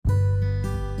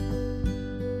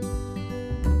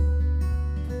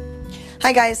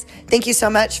Hi, guys. Thank you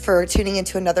so much for tuning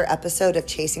into another episode of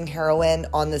Chasing Heroin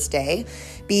on this day.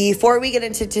 Before we get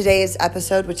into today's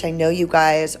episode, which I know you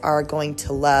guys are going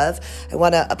to love, I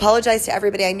want to apologize to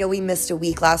everybody. I know we missed a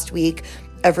week last week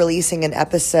of releasing an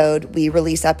episode. We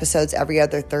release episodes every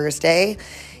other Thursday,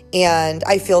 and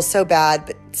I feel so bad.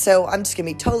 But so I'm just going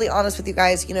to be totally honest with you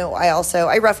guys. You know,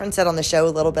 I reference it on the show a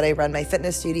little bit. I run my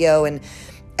fitness studio, and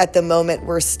at the moment,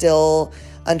 we're still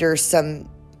under some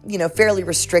fairly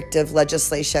restrictive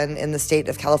legislation in the state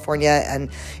of California, and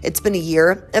it's been a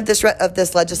year of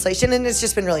this legislation, and it's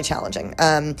just been really challenging.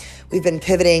 We've been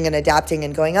pivoting and adapting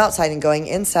and going outside and going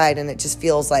inside, and it just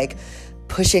feels like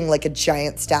pushing like a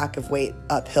giant stack of weight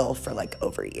uphill for like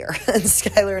over a year. And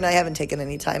Skylar and I haven't taken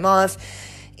any time off,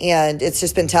 and it's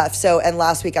just been tough. And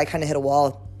last week I kind of hit a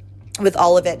wall with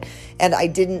all of it, and I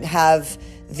didn't have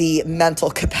the mental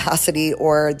capacity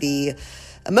or the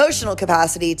emotional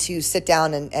capacity to sit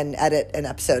down and edit an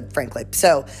episode, frankly.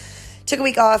 So took a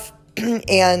week off,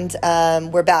 and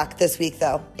we're back this week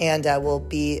though, and we'll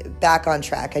be back on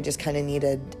track. I just kind of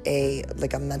needed a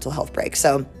mental health break.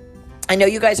 So I know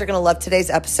you guys are going to love today's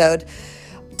episode.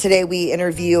 Today we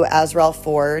interview Azrael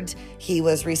Ford. He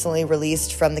was recently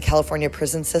released from the California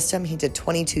prison system. He did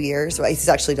 22 years. Well, he's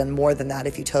actually done more than that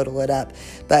if you total it up,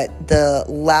 but the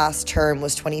last term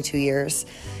was 22 years.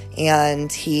 And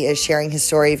he is sharing his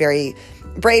story very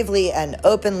bravely and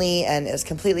openly, and is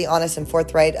completely honest and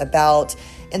forthright about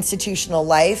institutional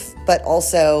life, but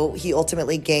also he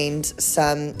ultimately gained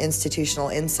some institutional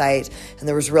insight, and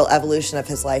there was real evolution of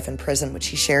his life in prison, which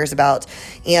he shares about.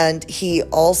 And he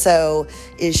also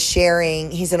is sharing,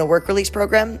 he's in a work release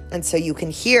program, and so you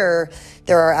can hear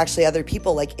there are actually other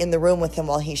people like in the room with him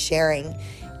while he's sharing.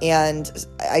 And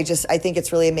I think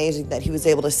it's really amazing that he was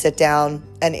able to sit down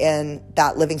and in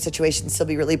that living situation still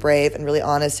be really brave and really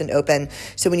honest and open.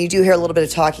 So when you do hear a little bit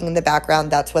of talking in the background,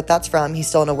 that's what that's from. He's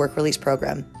still in a work release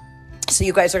program. So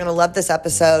you guys are going to love this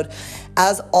episode.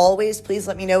 As always, please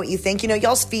let me know what you think.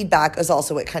 Y'all's feedback is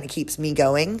also what kind of keeps me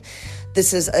going.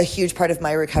 This is a huge part of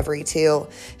my recovery too.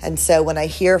 And so when I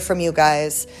hear from you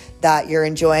guys that you're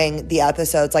enjoying the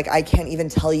episodes, I can't even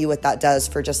tell you what that does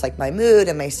for just my mood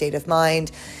and my state of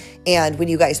mind. And when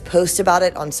you guys post about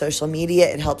it on social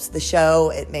media, it helps the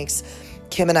show. It makes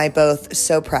Kim and I both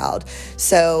so proud.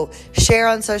 So share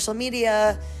on social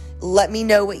media. Let me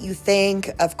know what you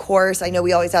think. Of course, I know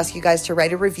we always ask you guys to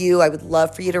write a review. I would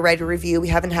love for you to write a review. We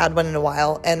haven't had one in a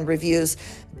while, and reviews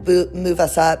move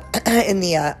us up in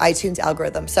the iTunes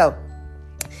algorithm. So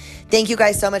thank you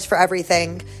guys so much for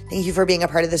everything. Thank you for being a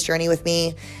part of this journey with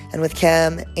me and with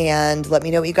Kim, and let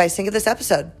me know what you guys think of this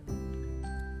episode.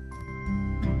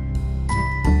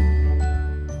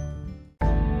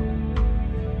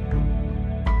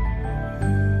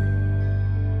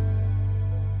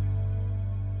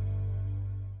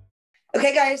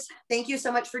 Okay, guys, thank you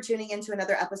so much for tuning into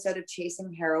another episode of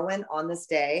Chasing Heroin on this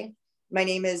day. My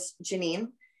name is Janine,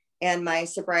 and my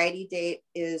sobriety date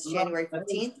is January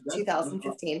 15th,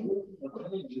 2015.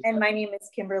 And my name is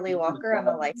Kimberly Walker. I'm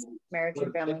a licensed marriage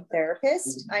and family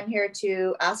therapist. I'm here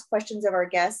to ask questions of our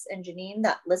guests and Janine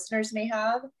that listeners may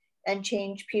have and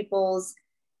change people's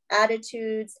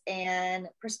attitudes and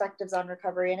perspectives on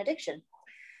recovery and addiction.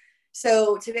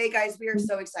 So today, guys, we are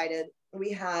so excited.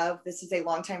 This is a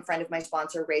longtime friend of my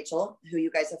sponsor, Rachel, who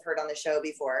you guys have heard on the show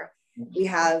before. We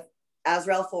have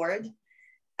Azrael Ford.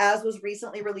 Az was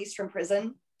recently released from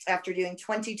prison after doing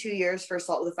 22 years for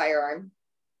assault with a firearm.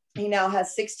 He now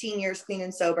has 16 years clean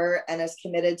and sober, and is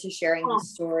committed to sharing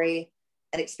his story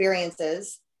and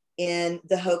experiences in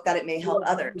the hope that it may help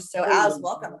others. So Az,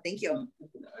 welcome. Thank you.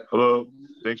 Hello.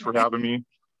 Thanks for having me.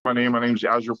 My name's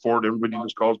Azrael Ford. Everybody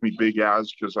just calls me Big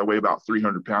Az because I weigh about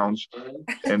 300 pounds.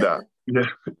 And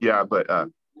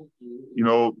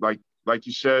like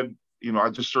you said, I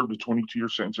just served a 22-year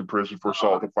sentence in prison for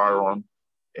assault with a firearm.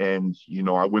 And,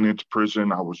 I went into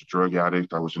prison. I was a drug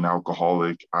addict. I was an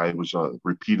alcoholic. I was a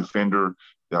repeat offender.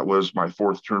 That was my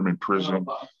fourth term in prison.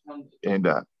 And,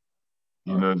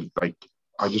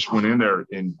 I just went in there,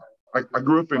 and I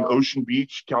grew up in Ocean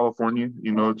Beach, California.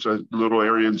 It's a little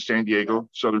area in San Diego,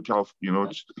 Southern California.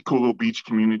 It's a cool little beach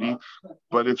community,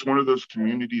 but it's one of those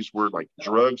communities where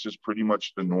drugs is pretty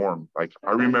much the norm. I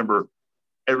remember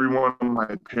every one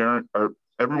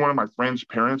of my friends'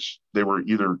 parents, they were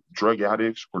either drug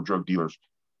addicts or drug dealers.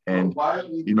 And,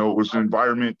 it was an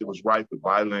environment that was rife with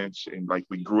violence. And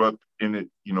we grew up in it,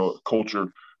 a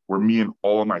culture where me and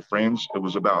all of my friends, it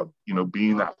was about,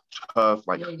 being that tough,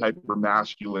 hyper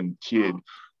masculine kid.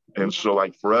 And so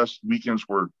for us, weekends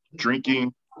were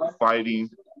drinking, fighting,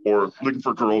 or looking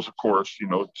for girls, of course,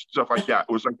 stuff like that.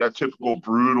 It was that typical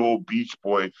brutal beach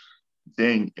boy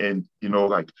thing. And,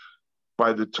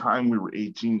 by the time we were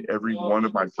 18, every one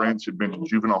of my friends had been to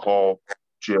juvenile hall,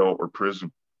 jail, or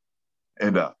prison.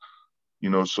 And,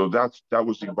 so that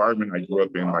was the environment I grew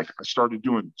up in. Like, I started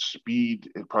doing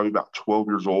speed at probably about 12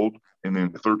 years old. And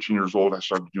then at 13 years old, I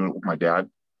started doing it with my dad,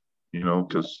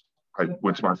 because I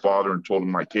went to my father and told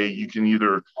him, like, hey, you can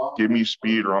either give me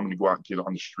speed or I'm going to go out and get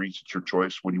on the streets. It's your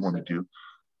choice. What do you want to do?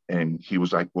 And he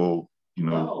was like, well,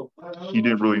 he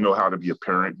didn't really know how to be a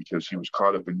parent because he was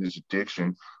caught up in his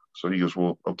addiction. So he goes,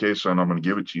 well, okay, son, I'm going to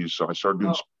give it to you. So I started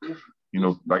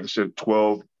doing, like I said,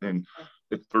 12. And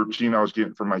at 13, I was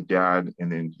getting from my dad.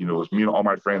 And then, it was me and all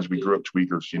my friends. We grew up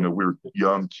tweakers. We were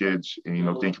young kids.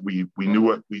 And, think we knew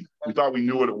what we thought we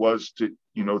knew what it was to,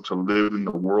 to live in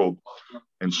the world.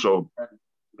 And so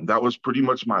that was pretty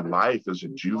much my life as a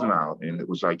juvenile. And it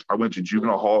was like, I went to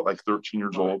juvenile hall at like 13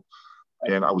 years old.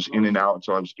 And I was in and out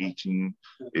until I was 18.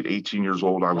 At 18 years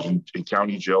old, I was in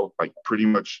county jail, like pretty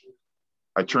much.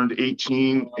 I turned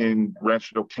 18 in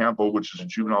Rancho del Campo, which is a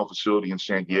juvenile facility in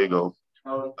San Diego.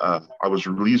 I was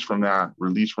released from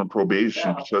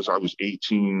probation because I was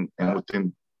 18. And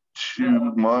within 2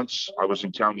 months, I was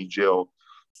in county jail.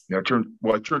 And I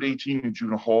turned 18 in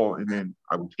juvenile hall, and then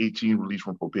I was 18, released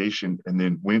from probation, and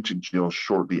then went to jail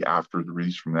shortly after the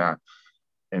release from that.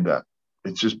 And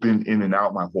it's just been in and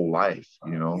out my whole life,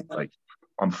 like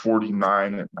I'm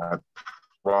 49 and I've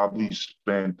probably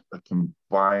spent a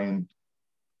combined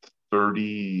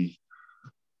 30,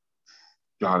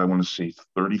 God, I want to say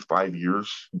 35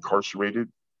 years incarcerated,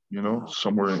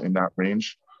 somewhere in that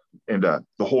range. And the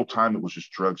whole time it was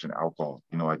just drugs and alcohol.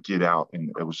 I'd get out and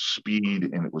it was speed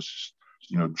and it was,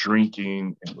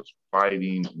 drinking and it was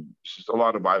fighting. And just a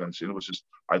lot of violence. And it was just,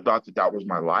 I thought that was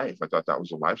my life. I thought that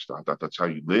was a lifestyle. I thought that's how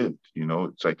you lived.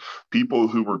 It's like people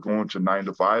who were going to 9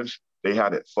 to 5s, they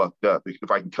had it fucked up. If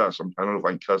I can cuss, I don't know if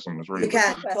I can cuss on this radio. You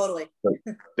can, totally.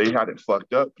 They had it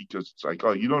fucked up because it's like,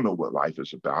 oh, you don't know what life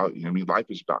is about. Life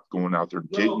is about going out there and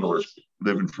getting yours,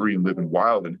 living free and living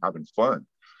wild and having fun.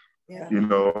 Yeah.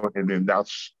 And then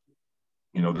that's,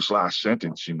 this last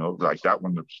sentence, like that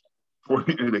one,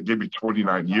 they gave me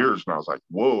 29 years. And I was like,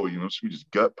 whoa, somebody just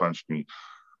gut punched me.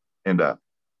 And,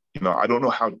 I don't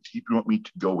know how deep you want me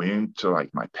to go into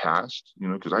like my past,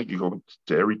 because I could go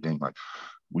into everything. Like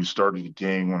we started a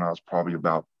gang when I was probably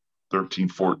about 13,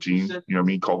 14,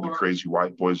 called the Crazy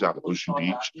White Boys out of Ocean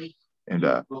Beach. And,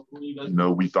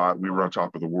 we thought we were on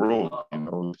top of the world,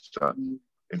 and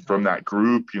from that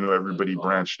group, everybody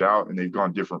branched out and they've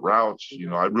gone different routes.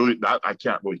 I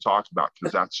can't really talk about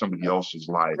because that's somebody else's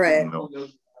life. Right.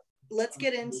 Let's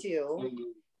get into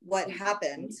what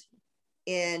happened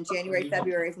in January,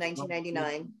 February of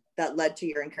 1999 that led to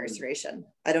your incarceration.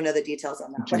 I don't know the details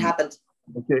on that. What happened?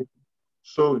 Okay.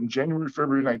 So in January,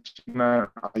 February 1999,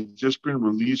 I just been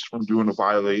released from doing a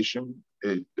violation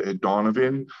at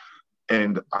Donovan.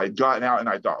 And I'd gotten out and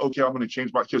I thought, okay, I'm going to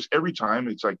change because every time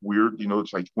it's like weird,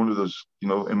 it's like one of those,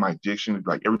 in my addiction,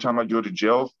 like every time I go to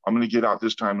jail, I'm going to get out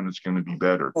this time and it's going to be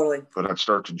better. Totally. But I'd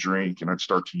start to drink and I'd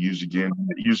start to use again.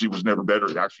 It usually was never better.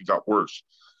 It actually got worse.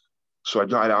 So I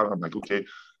got out and I'm like, okay,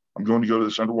 I'm going to go to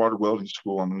this underwater welding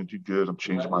school. I'm going to do good. I'm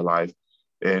changing my life.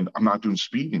 And I'm not doing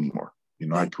speed anymore.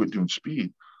 I quit doing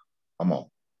speed.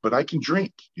 But I can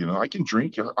drink, I can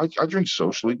drink. I drink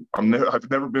socially. I've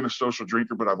never been a social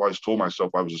drinker, but I've always told myself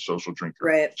I was a social drinker.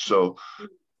 Right. So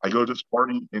I go to this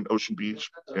party in Ocean Beach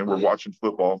and we're watching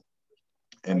football.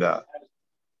 And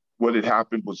what had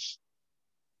happened was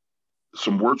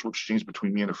some words were exchanged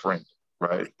between me and a friend,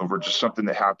 right? Over just something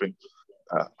that happened.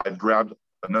 I'd grabbed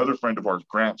another friend of ours,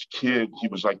 Grant's kid. He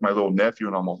was like my little nephew.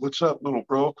 And I'm like, what's up, little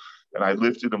bro? And I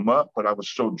lifted him up, but I was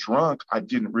so drunk, I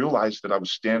didn't realize that I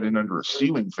was standing under a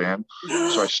ceiling fan.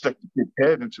 So I stuck his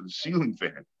head into the ceiling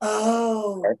fan.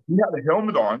 Oh. And he had a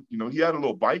helmet on, he had a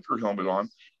little biker helmet on,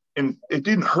 and it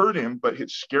didn't hurt him, but it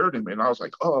scared him. And I was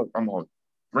like, oh, I'm like,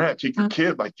 Grant, take your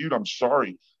kid. Like, dude, I'm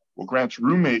sorry. Well, Grant's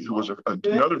roommate, who was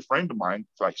another friend of mine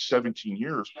for like 17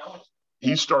 years,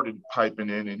 he started piping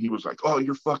in and he was like, oh,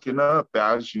 you're fucking up,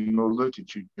 Baz. Look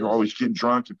at you. You're always getting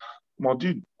drunk. And I'm all,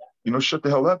 dude, shut the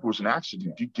hell up. It was an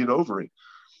accident. You get over it.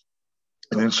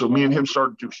 And then so me and him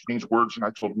started to exchange words. And I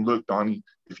told him, look, Donnie,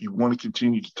 if you want to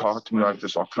continue to talk to me like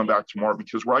this, I'll come back tomorrow.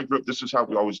 Because where I grew up, this is how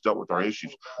we always dealt with our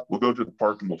issues. We'll go to the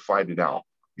park and we'll fight it out.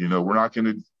 We're not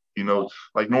going to,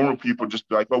 like normal people just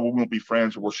be like, oh, we won't be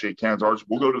friends or we'll shake hands. Ours,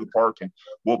 we'll go to the park and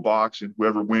we'll box and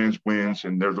whoever wins,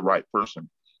 and they're the right person.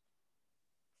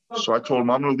 So I told him,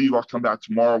 I'm going to leave. I'll come back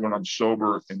tomorrow when I'm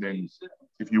sober. And then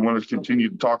if you want to continue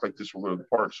to talk like this, we'll go to the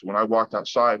park. So when I walked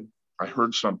outside, I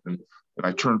heard something and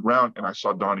I turned around and I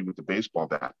saw Donnie with the baseball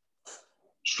bat.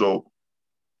 So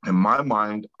In my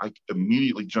mind, I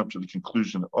immediately jumped to the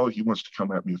conclusion that, oh, he wants to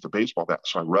come at me with a baseball bat.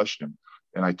 So I rushed him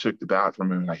and I took the bat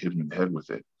from him and I hit him in the head with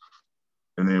it.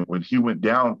 And then when he went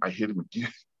down, I hit him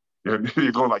again.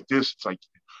 You're going like this. It's like,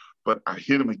 but I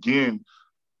hit him again.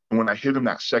 And when I hit him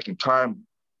that second time,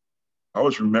 I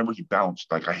always remember he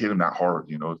bounced. Like I hit him that hard,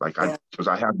 like because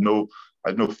I had no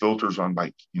filters on,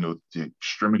 like, the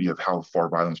extremity of how far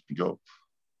violence can go.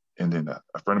 And then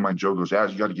a friend of mine, Joe, goes,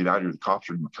 "Az, you got to get out of here. The cops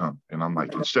are going to come." And I'm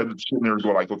like, instead of sitting there and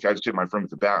going like, okay, I just hit my friend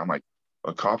with the bat, I'm like,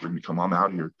 a cop are going to come. I'm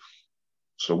out of here.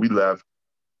 So we left.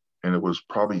 And it was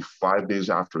probably 5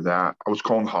 days after that, I was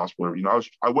calling the hospital.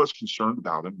 I was concerned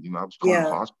about him. I was calling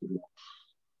the hospital,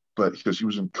 but because he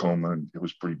was in coma and it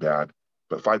was pretty bad.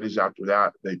 But 5 days after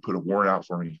that, they put a warrant out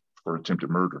for me for attempted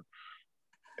murder.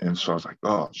 And so I was like,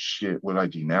 oh shit, what do I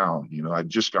do now? I'd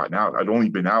just gotten out. I'd only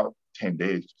been out 10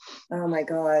 days. Oh my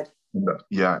God.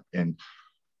 Yeah. And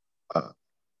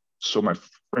so my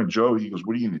friend Joe, he goes,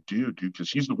 "What are you going to do, dude?" Because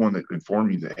he's the one that informed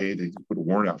me that, hey, they put a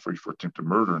warrant out for you for attempted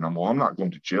murder. And I'm not going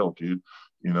to jail, dude.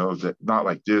 That not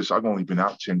like this. I've only been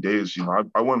out 10 days.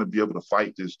 I want to be able to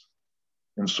fight this.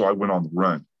 And so I went on the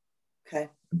run. Okay.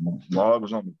 And while I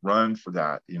was on the run for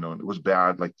that, and it was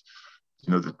bad. Like,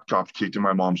 the cops kicked in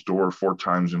my mom's door 4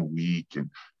 times in a week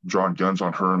and drawing guns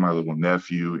on her and my little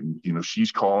nephew. And,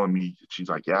 she's calling me. She's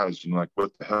like, yeah, like, what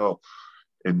the hell?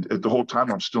 And the whole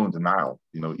time I'm still in denial,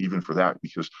 even for that,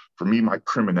 because for me, my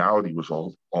criminality was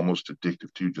almost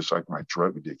addictive too, just like my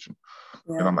drug addiction.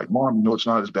 Yeah. And I'm like, Mom, it's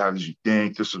not as bad as you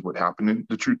think. This is what happened. And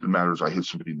the truth of the matter is I hit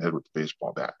somebody in the head with a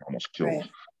baseball bat, almost killed him.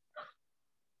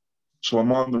 So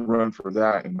I'm on the run for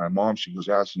that. And my mom, she goes,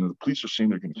 asking, the police are saying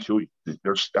they're going to kill you.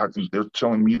 They're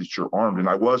telling me that you're armed. And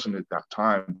I wasn't at that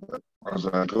time. But I was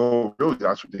like, oh, really?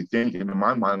 That's what they think. And in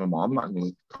my mind, I'm not going to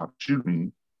let the cops shoot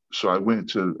me. So I went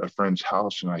to a friend's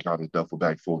house and I got a duffel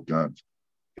bag full of guns.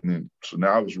 And then, so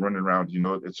now I was running around,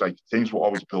 it's like things will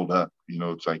always build up.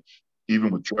 It's like,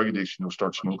 even with drug addiction, you'll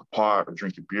start smoking pot or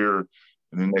drinking beer.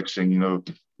 And the next thing,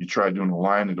 you try doing a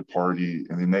line at a party.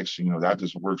 And the next thing, that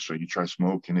doesn't work. So you try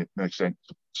smoking it. Next thing,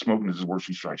 smoking doesn't work.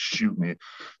 So you try shooting it.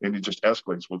 And it just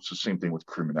escalates. Well, it's the same thing with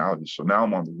criminality. So now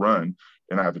I'm on the run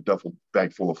and I have a duffel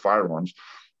bag full of firearms.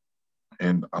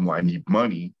 And I'm like, I need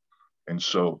money. And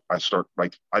so I start,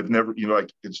 like, I've never,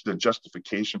 it's the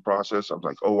justification process. I was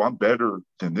like, oh, I'm better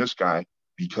than this guy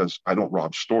because I don't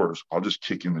rob stores. I'll just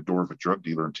kick in the door of a drug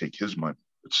dealer and take his money.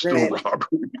 It's still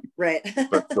robbery. Right.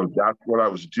 But so that's what I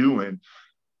was doing.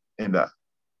 And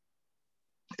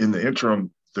in the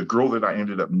interim, the girl that I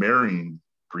ended up marrying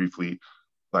briefly,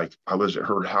 like, I was at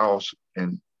her house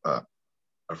and a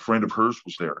friend of hers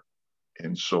was there.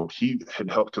 And so he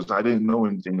had helped because I didn't know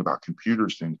anything about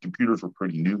computers then. Computers were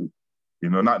pretty new.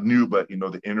 Not new, but,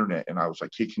 the internet. And I was like,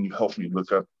 hey, can you help me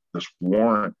look up this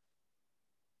warrant?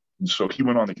 And so he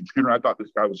went on the computer. And I thought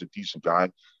this guy was a decent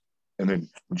guy. And then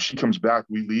when she comes back,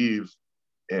 we leave.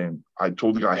 And I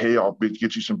told the guy, hey, I'll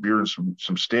get you some beer and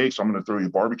some steaks. I'm going to throw you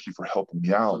a barbecue for helping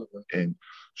me out. And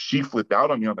she flipped out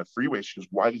on me on the freeway. She goes,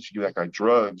 why did you give that guy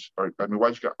drugs? Or,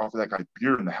 why did you offer that guy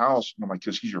beer in the house? And I'm like,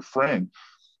 because he's your friend.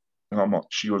 And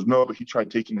she goes, no, but he tried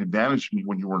taking advantage of me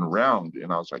when you weren't around.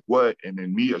 And I was like, what? And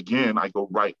then me again, I go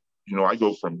right, I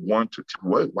go from 1 to 2.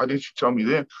 What? Why didn't you tell me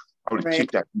then? I would have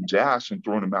kicked that dude's ass and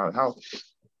thrown him out of the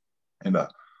house. And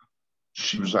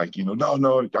she was like,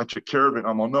 no, I took care of it.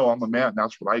 I'm like, no, I'm a man.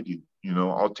 That's what I do.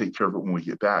 I'll take care of it when we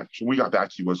get back. So we got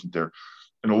back, he wasn't there.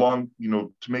 And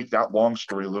to make that long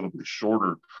story a little bit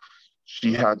shorter,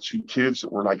 she had 2 kids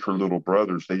that were like her little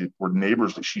brothers. They were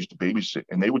neighbors that she used to babysit,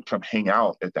 and they would come hang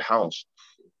out at the house.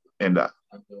 And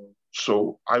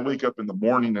so I wake up in the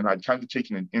morning, and I'd kind of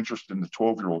taken an interest in the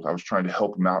 12-year-old. I was trying to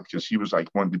help him out because he was like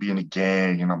wanted to be in a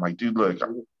gang. And I'm like, dude, look,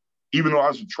 even though I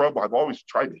was in trouble, I've always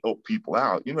tried to help people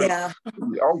out. Yeah.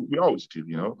 We always do,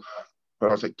 But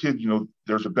I was like, kid,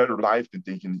 there's a better life than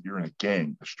thinking that you're in a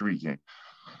gang, a street gang.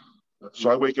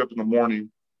 So I wake up in the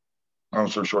morning, I'm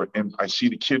so short, and I see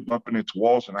the kid bumping into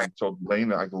walls, and I told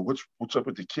Elena, I go, what's up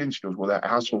with the kid? She goes, well, that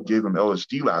asshole gave him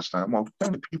LSD last time. Well, what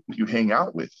kind of people you hang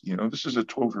out with? This is a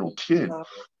 12-year-old kid.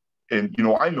 And,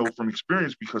 I know from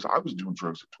experience because I was doing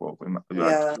drugs at 12. And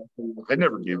I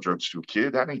never gave drugs to a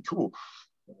kid. That ain't cool.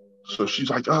 So she's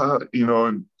like,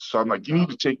 and so I'm like, you need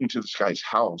to take me to this guy's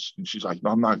house. And she's like,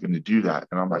 no, I'm not going to do that.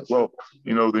 And I'm like, well,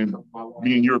 then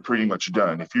me and you're pretty much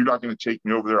done. If you're not going to take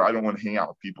me over there, I don't want to hang out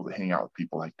with people that hang out with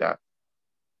people like that.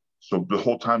 So the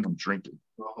whole time I'm drinking,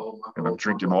 and I'm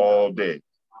drinking all day.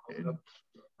 And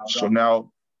so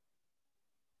now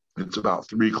it's about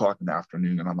 3 o'clock in the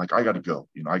afternoon, and I'm like, I got to go.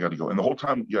 I got to go. And the whole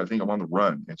time, I think I'm on the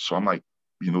run. And so I'm like,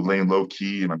 laying low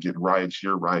key, and I'm getting rides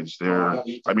here, rides there.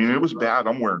 I mean, it was bad.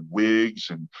 I'm wearing wigs,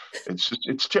 and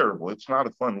it's terrible. It's not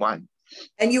a fun life.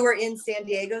 And you were in San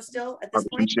Diego still at this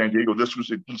point? In San Diego. This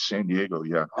was in East San Diego,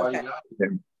 yeah. Okay.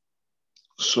 And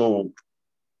so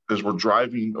as we're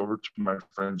driving over to my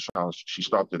friend's house, she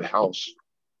stopped at a house,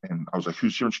 and I was like,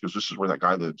 "Who's here?" And she goes, "This is where that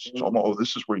guy lives." So I'm like, "Oh,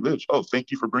 this is where he lives. Oh,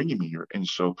 thank you for bringing me here." And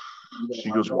so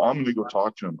she goes, "Well, I'm going to go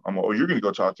talk to him." I'm like, "Oh, you're going to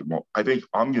go talk to him?" Well, I think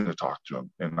I'm going to talk to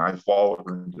him. And I followed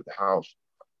her into the house.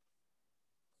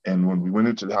 And when we went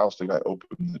into the house, the guy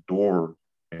opened the door,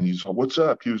 and he's like, "What's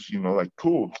up?" He was, like,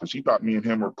 cool, because he thought me and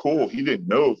him were cool. He didn't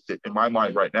know that in my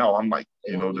mind right now, I'm like,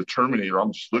 the Terminator.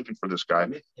 I'm just looking for this guy.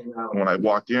 And when I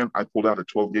walked in, I pulled out a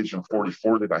 12 gauge and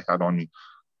 44 that I had on me.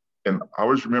 And I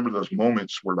always remember those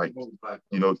moments where, like,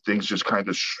 things just kind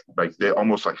of they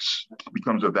almost like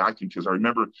becomes a vacuum, because I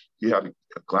remember he had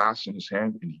a glass in his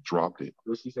hand and he dropped it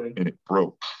and it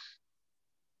broke.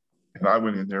 And I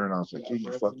went in there and I was like, "Hey,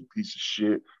 you fucking piece of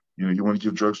shit. You want to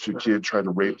give drugs to a kid, try to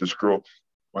rape this girl."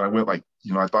 When I went, like,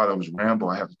 I thought I was Rambo.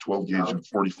 I had a 12 gauge and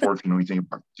 44. You think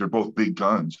about, they're both big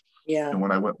guns. Yeah. And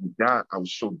when I went with that, I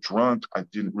was so drunk, I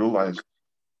didn't realize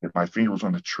that my finger was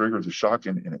on the trigger of the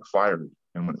shotgun, and it fired.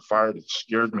 And when it fired, it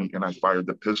scared me, and I fired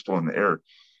the pistol in the air.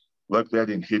 Luckily, I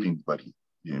didn't hit anybody,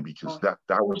 because that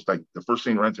was like the first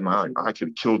thing that ran through my mind. I could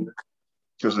have killed,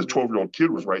 because the 12-year-old kid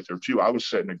was right there too. I was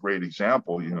setting a great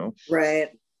example, Right.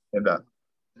 And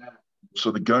so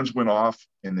the guns went off,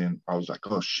 and then I was like,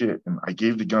 "Oh shit!" And I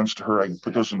gave the guns to her. I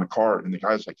put those in the car, and the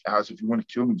guy's like, "Az, if you want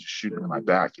to kill me, just shoot him in my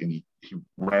back." And he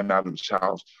ran out of his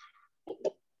house.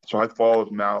 So I followed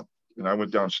him out, and I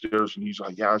went downstairs, and he's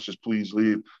like, "Yeah, just please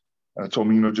leave." And I told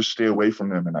him, just stay away from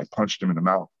them. And I punched him in the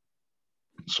mouth.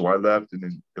 So I left, and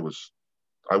then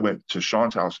I went to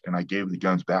Sean's house, and I gave the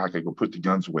guns back. I go, "Put the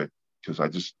guns away," because I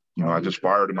just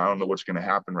fired him. I don't know what's going to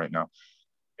happen right now.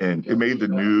 And it made the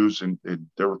news, and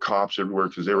there were cops everywhere,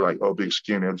 because they were like, "Oh, big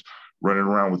skinheads running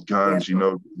around with guns."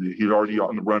 Yeah. He'd already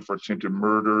on the run for attempted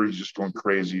murder. He's just going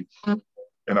crazy.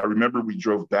 And I remember we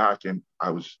drove back, and I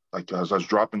was like, as I was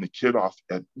dropping the kid off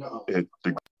at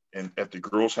the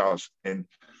girl's house, and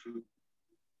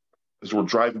as we're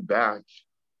driving back,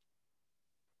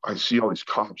 I see all these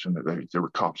cops, and there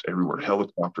were cops everywhere,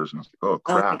 helicopters, and I was like, "Oh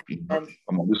crap!"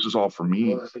 I'm like, "This is all for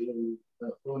me."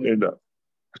 And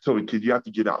I told the kid, "You have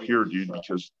to get out here, dude,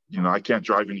 because I can't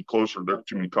drive any closer. There are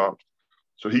too many cops."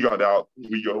 So he got out.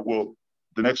 We go. Well,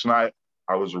 the next night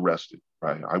I was arrested.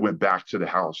 Right, I went back to the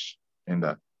house, and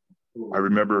I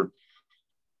remember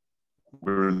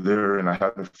we were there, and I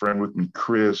had a friend with me,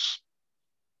 Chris,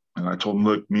 and I told him,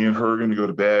 "Look, me and her are going to go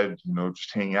to bed.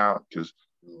 Just hang out," because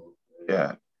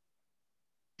yeah,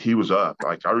 he was up.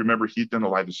 Like, I remember he'd done a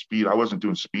lot of speed. I wasn't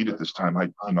doing speed at this time.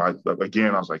 I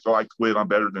was like, "Oh, I quit. I'm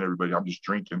better than everybody. I'm just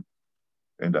drinking."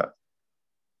 And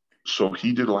so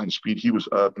he did a lot of speed. He was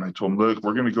up, and I told him, "Look,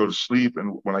 we're going to go to sleep.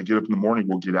 And when I get up in the morning,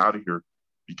 we'll get out of here,"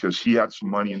 because he had some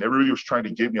money, and everybody was trying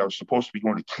to get me. I was supposed to be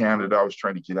going to Canada. I was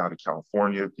trying to get out of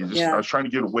California. I was trying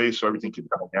to get away so everything could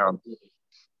die down.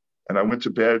 And I went to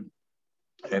bed,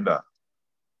 and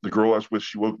the girl I was with,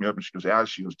 she woke me up, and she goes, "Az,"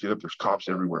 she goes, "Get up. There's cops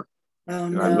everywhere." Oh,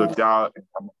 and no. I looked out,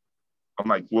 and I'm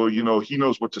like, "Well, he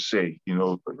knows what to say,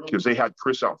 because they had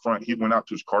Chris out front. He went out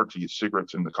to his car to get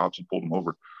cigarettes, and the cops had pulled him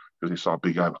over because they saw a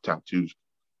big guy with tattoos."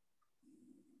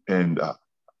 And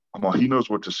I'm like, "He knows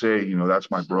what to say.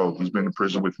 That's my bro. He's been in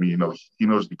prison with me. He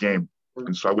knows the game."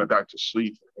 And so I went back to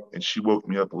sleep, and she woke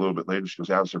me up a little bit later. She goes,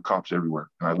 "Az, there are cops everywhere."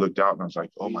 And I looked out, and I was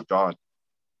like, "Oh my God."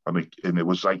 I mean, and it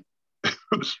was like,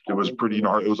 it was pretty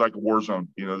gnarly. It was like a war zone.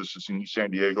 This is in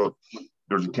San Diego.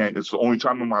 It's the only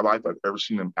time in my life I've ever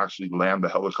seen them actually land the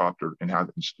helicopter and have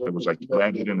it was like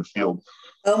landed in the field.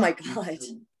 Oh my God.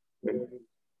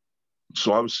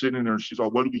 So I was sitting there, and she's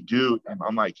like, "What do we do?" And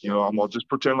I'm like, I'm all, "Just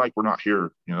pretend like we're not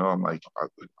here." I'm like,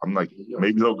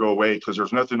 maybe they'll go away, because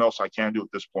there's nothing else I can do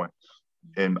at this point.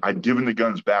 And I'd given the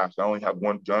guns back. I only have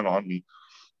one gun on me.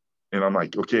 And I'm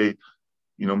like, "Okay,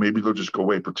 maybe they'll just go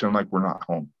away, pretend like we're not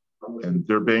home." And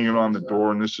they're banging on the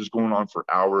door, and this is going on for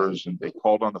hours. And they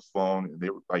called on the phone, and they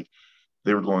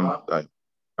were going,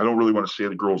 I don't really want to say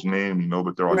the girl's name,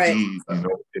 but they're all, right. "D,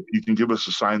 if you can give us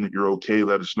a sign that you're okay,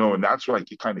 let us know." And that's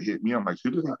like, it kind of hit me. I'm like,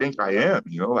 "Who do they think I am?"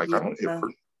 I don't hit her.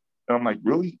 And I'm like,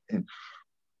 "Really?" And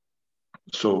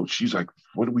so she's like,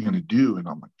 "What are we going to do?" And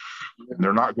I'm like, and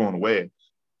they're not going away.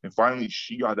 And finally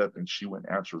she got up, and she went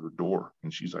and answered the door.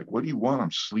 And she's like, "What do you want?"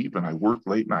 "I'm sleeping. I work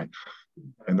late night."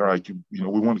 And they're like, "We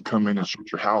want to come in and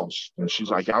search your house." And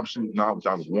she's like, "Absolutely not,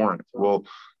 without a warrant." Well,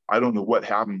 I don't know what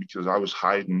happened, because I was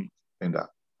hiding. And I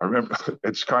remember,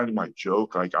 it's kind of my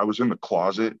joke. Like, I was in the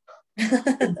closet.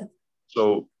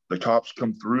 So the cops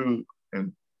come through,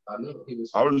 and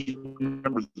I always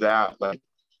remember that, like,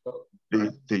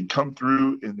 they come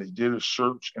through and they did a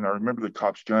search, and I remember the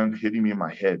cop's gun hitting me in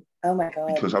my head. Oh my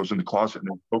God. Because I was in the closet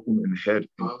and they poked me in the head,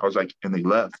 and I was like, and they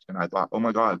left, and I thought, oh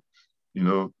my God, you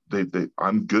know,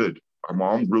 I'm good.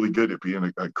 I'm really good at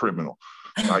being a criminal,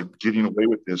 like getting away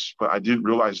with this. But I didn't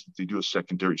realize that they do a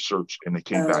secondary search, and they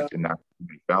came back and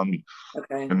they found me.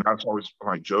 Okay. And that's always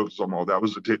my jokes. That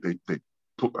was the day they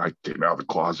I came out of the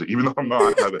closet, even though I'm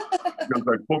not, because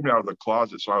they pulled me out of the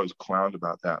closet. So I was clowned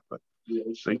about that. But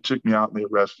so they took me out and they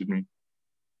arrested me,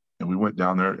 and we went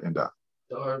down there, and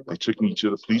they took me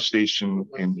to the police station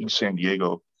in East San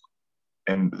Diego.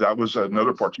 And that was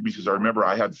another part too, because I remember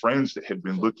I had friends that had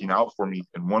been looking out for me,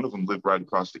 and one of them lived right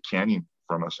across the canyon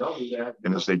from us.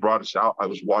 And as they brought us out, I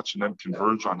was watching them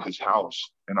converge on his house,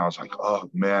 and I was like, oh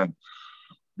man,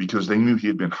 because they knew he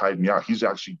had been hiding me out. He's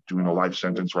actually doing a life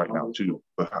sentence right now too,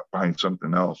 but behind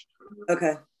something else.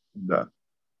 Okay. And,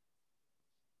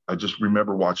 I just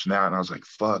remember watching that, and I was like,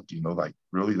 fuck, you know, like,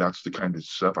 really, that's the kind of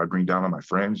stuff I bring down on my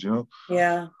friends, you know?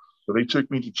 Yeah. So they took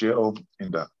me to jail,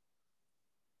 and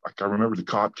like, I remember the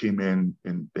cop came in,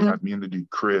 and they had me and the dude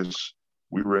Chris.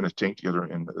 We were in a tank together,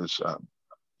 and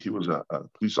he was a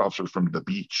police officer from the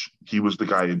beach. He was the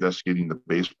guy investigating the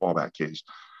baseball bat case.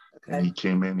 Okay. And he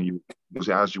came in, he goes,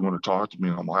 "As you want to talk to me?"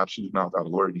 And I'm, "Well, absolutely not, without a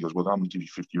lawyer." And he goes, "Well, I'm going to give you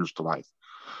 50 years to life."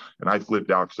 And I flipped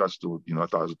out because I still, you know, I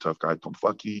thought I was a tough guy. I told him,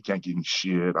 "Fuck you can't give me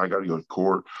shit. I got to go to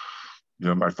court." You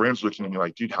know, my friends looking at me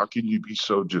like, "Dude, how can you be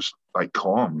so just like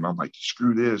calm?" And I'm like,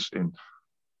 "Screw this." And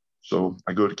so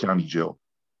I go to county jail.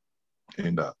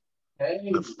 And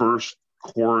the first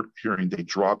court hearing, they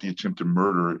dropped the attempted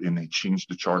murder and they changed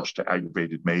the charge to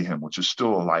aggravated mayhem, which is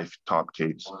still a life top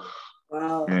case.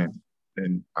 Wow.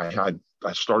 And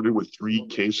I started with 3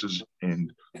 cases,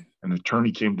 and an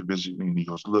attorney came to visit me, and he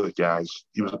goes, "Look, guys,"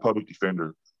 he was a public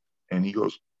defender, and he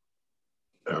goes,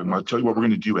 "I'll tell you what we're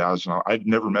going to do, Az." And I'd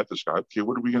never met this guy. "Okay,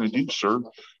 what are we going to do, sir?"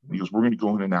 And he goes, "We're going to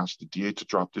go in and ask the DA to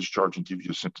drop this charge and give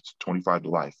you a sentence of 25 to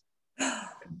life." And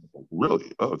I go,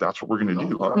 "Really? Oh, that's what we're going to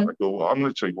do, huh?" I go, "Well, I'm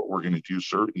going to tell you what we're going to do,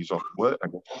 sir." And he's like, "What?" I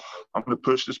go, "I'm going to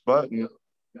push this button.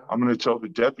 I'm going to tell the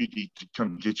deputy to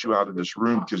come get you out of this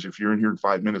room, because if you're in here in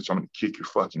 5 minutes, I'm going to kick your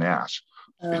fucking ass."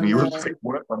 And he was like,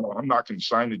 "What?" I'm not going to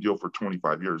sign the deal for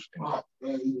 25 years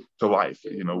to life,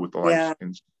 you know, with the life. Yeah.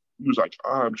 And he was like,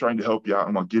 "I'm trying to help you out.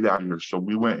 I'm going to get out of here." So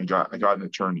we went and I got an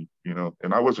attorney, you know,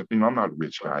 and I wasn't, you know, I'm not a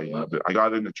rich guy, you know, but I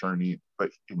got an attorney,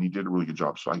 and he did a really good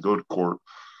job. So I go to court.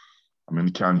 I'm in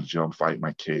the county jail. I'm fighting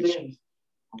my case.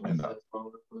 And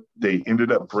they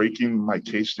ended up breaking my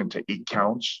case into 8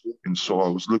 counts. And so I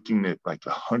was looking at like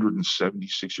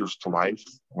 176 years to life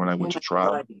when I went to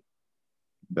trial.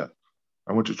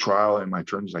 I went to trial, and my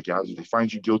attorney's like, "Yeah, if they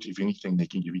find you guilty of anything, they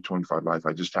can give you 25 life.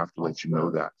 I just have to let you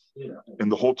know that."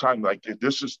 And the whole time, like,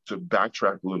 this is to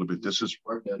backtrack a little bit. This is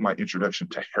my introduction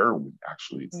to heroin,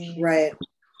 actually. Right.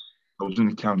 I was in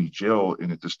the county jail,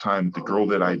 and at this time, the girl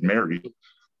that I'd married,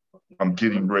 I'm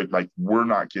getting ready, like, we're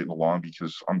not getting along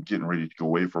because I'm getting ready to go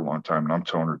away for a long time. And I'm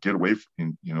telling her, "Get away from,"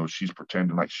 and, you know, she's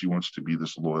pretending like she wants to be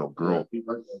this loyal girl.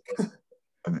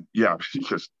 And yeah,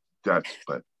 because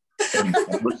but I'm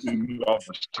looking all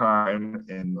this time,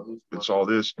 and it's all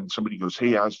this. And somebody goes,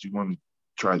 "Hey, Az, do you want to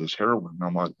try this heroin?" And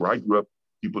I'm like, where I grew up,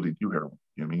 people didn't do heroin.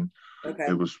 You know what I mean? Okay.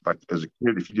 It was like, as a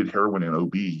kid, if you did heroin in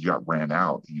OB, you got ran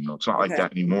out. You know, it's not like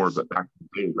that anymore, but back in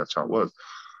the day, that's how it was.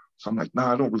 So I'm like, "No,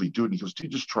 I don't really do it." And he goes,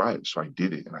 "Dude, just try it." So I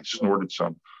did it, and I snorted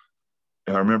some.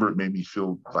 And I remember it made me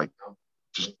feel like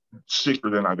just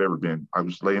sicker than I've ever been. I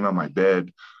was laying on my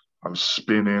bed. I was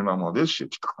spinning. I'm like, "This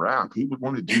shit's crap. Who would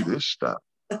want to do this stuff?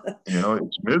 You know,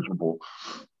 it's miserable."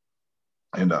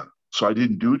 And so I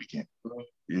didn't do it again,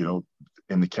 you know,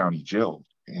 in the county jail.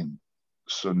 And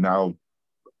so now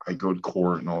I go to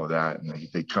court and all of that, and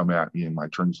they come at me, and my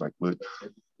attorney's like, "Look,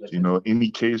 you know,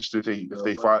 any case that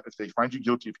if they find you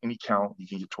guilty of any count, you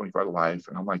can get 25 to life."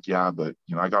 And I'm like, "Yeah, but,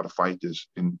 you know, I got to fight this."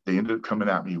 And they ended up coming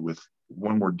at me with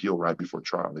one more deal right before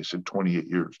trial. They said 28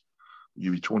 years. We'll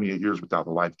give you 28 years without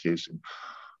the life case. And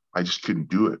I just couldn't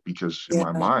do it, because in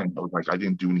my mind, I was like, I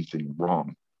didn't do anything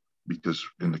wrong, because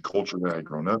in the culture that I'd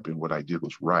grown up in, what I did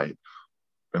was right.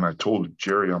 And I told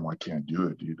Jerry, I'm like, "I can't do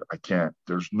it, dude. I can't.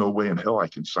 There's no way in hell I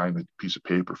can sign a piece of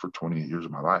paper for 28 years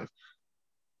of my life."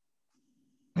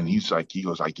 And he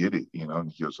goes, "I get it," you know, and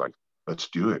he goes like, "Let's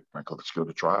do it." I go, "Let's go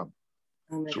to trial."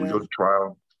 So we go to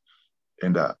trial,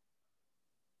 and I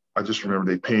just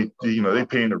remember they paint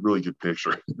a really good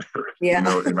picture. Yeah. You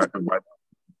know, and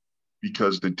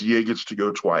because the DA gets to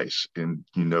go twice, and,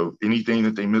 you know, anything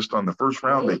that they missed on the first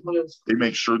round, they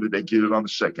make sure that they get it on the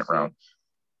second round.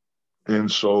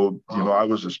 And so, I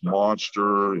was this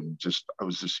monster and I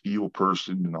was this evil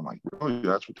person. And I'm like, really,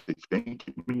 that's what they think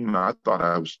of me? And I thought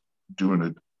I was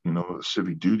doing a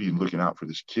civic duty and looking out for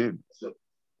this kid.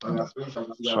 And,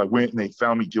 so I went and they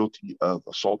found me guilty of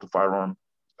assault of firearm,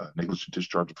 negligent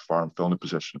discharge of a firearm, felon in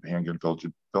possession of a handgun,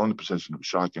 felon in possession of a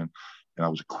shotgun. And I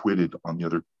was acquitted on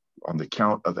the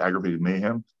count of aggravated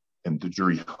mayhem. And the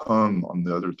jury hung on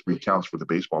the other 3 counts for the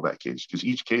baseball bat case, because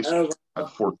each case had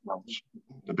 4 counts.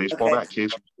 The baseball bat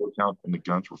case was 4 count, and the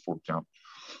guns were 4 count.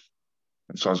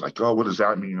 And so I was like, oh, what does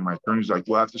that mean? And my attorney's like,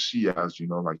 we'll have to see, as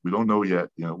like, we don't know yet.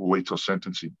 We'll wait till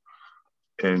sentencing.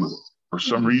 And for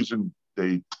some reason,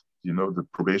 they, the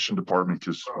probation department,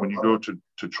 because when you go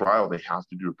to trial, they have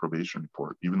to do a probation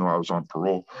report, even though I was on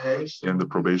parole. And the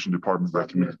probation department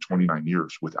recommended 29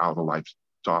 years without a life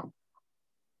stop.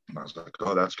 And I was like,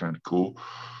 oh, that's kind of cool.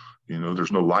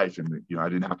 There's no life in it. I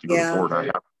didn't have to go to court. I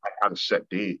had a set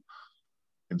date.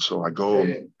 And so I go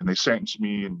and they sentenced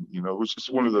me. And, it was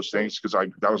just one of those things, because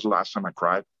that was the last time I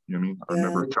cried. You know what I mean? I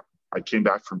remember I came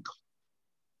back from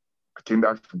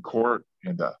court,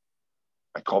 and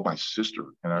I called my sister.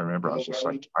 And I remember I was just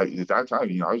like, at that time,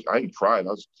 I didn't cry. I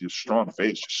was just strong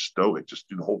face, just stoic, just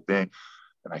do the whole thing.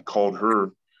 And I called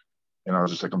her. And I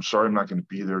was just like, I'm sorry, I'm not going to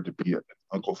be there to be an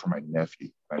uncle for my nephew.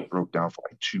 And I broke down for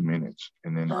like 2 minutes.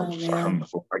 And then I hung the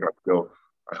phone. I got to go.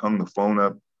 I hung the phone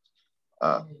up.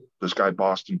 This guy,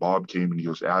 Boston Bob, came and he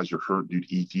goes, "As you're hurt, dude,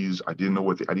 eat these." I didn't know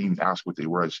I didn't even ask what they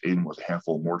were. I just ate them. Was a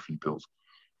handful of morphine pills.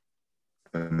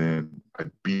 And then I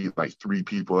beat like 3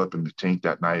 people up in the tank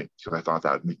that night, because I thought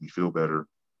that would make me feel better.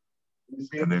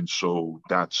 And then so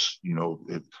that's,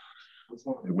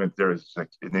 it went there. It's like,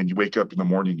 and then you wake up in the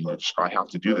morning and you're just, I have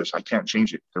to do this. I can't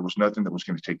change it. There was nothing that was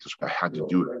going to take this. I had to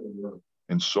do it.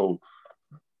 And so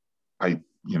I,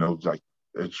 like,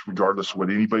 it's regardless of what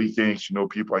anybody thinks,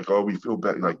 people like, oh, we feel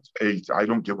better. Like, hey, I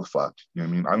don't give a fuck. You know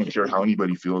what I mean? I don't care how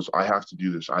anybody feels. I have to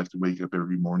do this. I have to wake up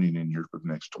every morning in here for the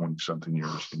next 20 something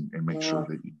years and make sure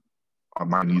that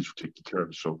my needs are taken care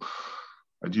of. So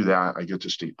I do that. I get to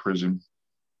state prison,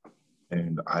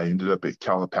 and I ended up at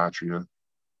Calipatria.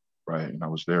 Right. And I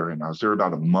was there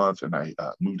about a month, and I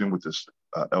moved in with this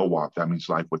LWOP. That means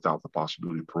life without the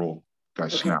possibility of parole. Guy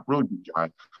Snap, really good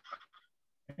guy.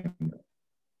 And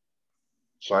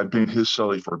so I'd been his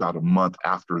cellie for about a month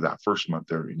after that first month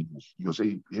there. And he goes,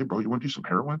 hey, bro, you want to do some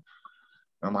heroin?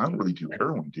 And I'm like, I don't really do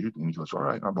heroin, dude. And he goes, all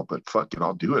right. And I'm like, but fuck it,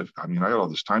 I'll do it. I mean, I got all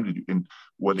this time to do. And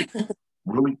what it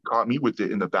really caught me with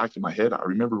it in the back of my head, I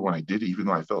remember when I did it, even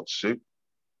though I felt sick,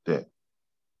 that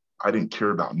I didn't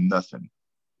care about nothing.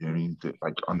 You know what I mean? That,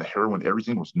 like, on the heroin,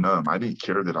 everything was numb. I didn't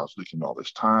care that I was looking all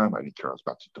this time. I didn't care I was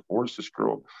about to divorce this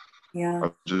girl. Yeah. I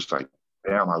was just like,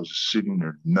 damn, I was just sitting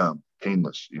there numb,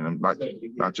 painless, not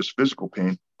just physical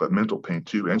pain, but mental pain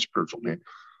too, and spiritual pain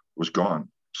was gone.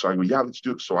 So I go, yeah, let's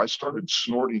do it. So I started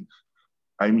snorting,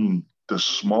 the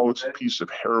smallest piece of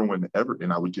heroin ever.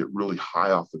 And I would get really high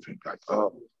off of it. Like,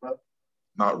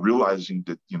 not realizing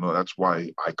that, that's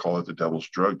why I call it the devil's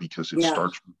drug, because it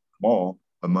starts small.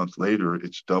 A month later,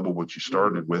 it's double what you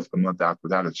started with. A month after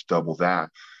that, it's double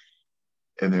that.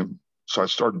 And then, so I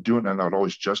started doing that, and I'd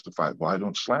always justify it. Well, I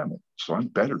don't slam it, so I'm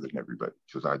better than everybody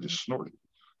because I just snorted.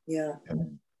 Yeah.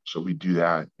 And so we do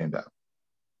that, and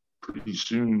pretty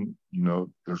soon,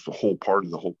 there's the whole part of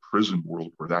the whole prison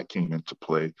world where that came into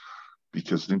play,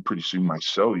 because then pretty soon my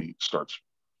cellie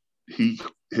he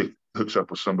hooks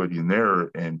up with somebody in there,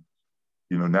 and,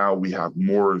 now we have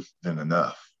more than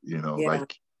enough,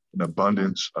 like an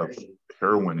abundance of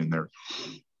heroin in there.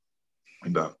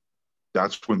 And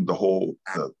that's when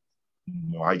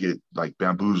I get like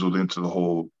bamboozled into the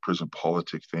whole prison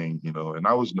politic thing, and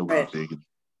I was nowhere big,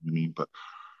 but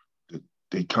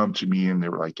they come to me and they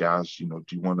were like, "As, do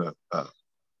you want to,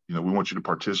 we want you to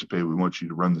participate. We want you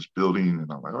to run this building."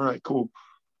 And I'm like, all right, cool.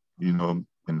 And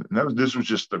this was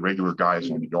just the regular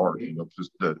guys on the yard,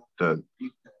 just the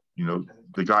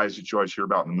guys that you always hear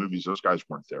about in the movies. Those guys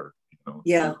weren't there,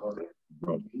 Yeah.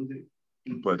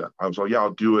 But I was like, yeah,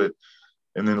 I'll do it.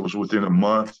 And then it was within a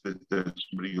month that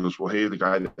somebody goes, well, hey, the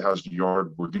guy that has the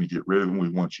yard, we're going to get rid of him. We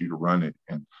want you to run it.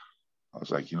 And I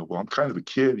was like, well, I'm kind of a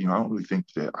kid. I don't really think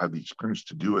that I have the experience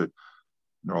to do it.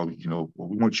 Well, we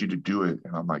want you to do it.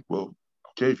 And I'm like, well,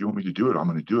 okay, if you want me to do it, I'm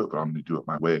going to do it, but I'm going to do it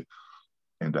my way.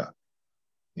 And,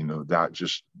 that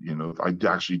just, I'd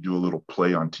actually do a little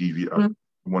play on TV,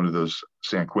 one of those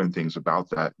San Quentin things about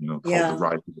that, called The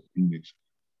Rise of the Phoenix.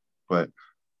 But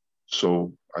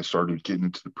so I started getting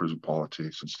into the prison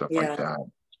politics and stuff like that.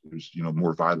 There's,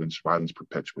 more violence. Violence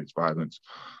perpetuates violence.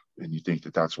 And you think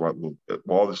that that's what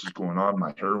while this is going on,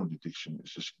 my heroin addiction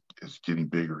is getting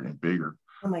bigger and bigger.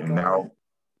 Oh my and God. Now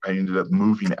I ended up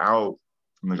moving out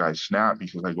from the guy Snap,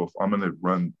 because I go, if I'm going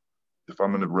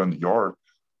to run the yard,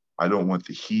 I don't want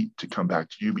the heat to come back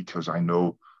to you because I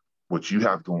know what you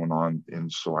have going on.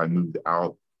 And so I moved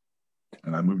out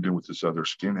and I moved in with this other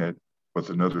skinhead, with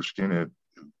another skinhead.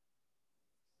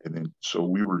 And then, so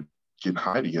we were getting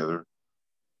high together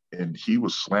and he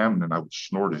was slamming and I would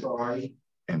snort it.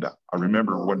 And I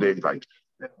remember one day, like,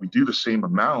 we do the same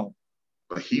amount,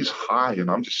 but he's high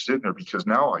and I'm just sitting there because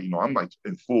now, I'm like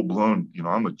in full blown,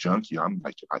 I'm a junkie. I'm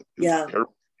like, it's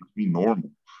be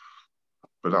normal.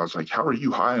 But I was like, how are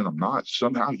you high? And I'm not.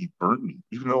 Somehow you burnt me,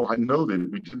 even though I know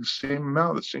that we did the same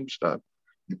amount, the same stuff.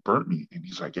 You burnt me. And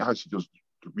he's like, yeah. He goes,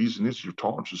 the reason is your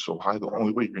tolerance is so high. The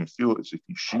only way you're going to feel it is if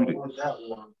you shoot it.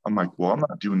 I'm like, well, I'm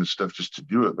not doing this stuff just to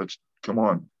do it. Let's, come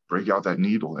on, break out that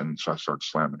needle. And so I started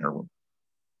slamming heroin.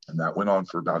 And that went on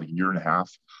for about 1.5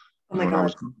 years. Oh my God. I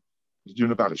was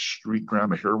doing about a street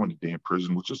gram of heroin a day in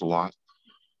prison, which is a lot.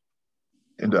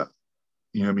 And,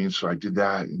 you know what I mean? So I did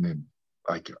that. And then,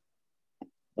 like,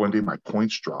 one day my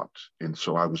points dropped. And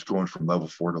so I was going from level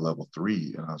 4 to level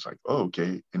 3. And I was like, oh,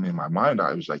 okay. And in my mind,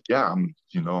 I was like, yeah, I'm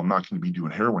not going to be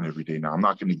doing heroin every day. Now I'm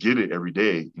not going to get it every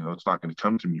day. It's not going to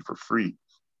come to me for free.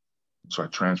 So I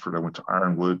transferred, I went to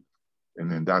Ironwood.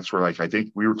 And then that's where, like, I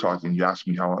think we were talking, you asked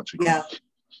me how much,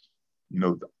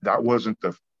 that wasn't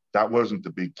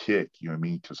the big kick, you know what I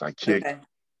mean? Cause I kicked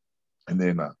and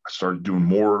then I started doing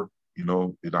more,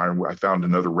 at Ironwood. I found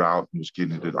another route and was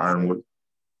getting it at Ironwood.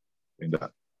 And,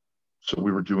 so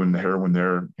we were doing the heroin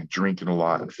there and drinking a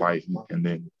lot and fighting. And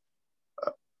then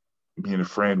me and a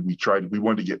friend, we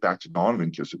wanted to get back to Donovan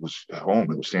because it was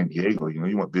home. It was San Diego.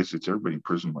 You want visits. Everybody in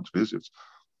prison wants visits.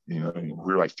 And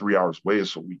we were like 3 hours away.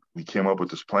 So we came up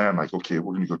with this plan, like, okay,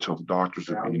 we're going to go tell the doctors,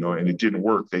 and it didn't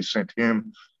work. They sent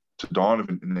him to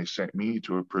Donovan and they sent me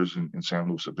to a prison in San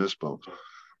Luis Obispo.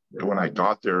 And when I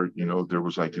got there, there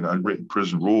was like an unwritten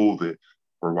prison rule that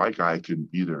for a white guy, I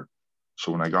couldn't be there.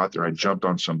 So when I got there, I jumped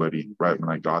on somebody right when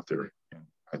I got there. And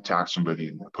I attacked somebody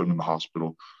and put him in the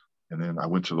hospital. And then I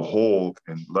went to the hole.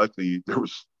 And luckily, there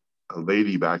was a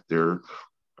lady back there,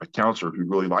 a counselor who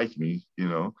really liked me,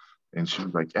 and she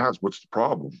was like, Az, what's the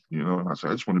problem? And I was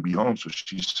like, I just want to be home. So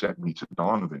she sent me to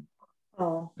Donovan.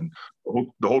 Oh. And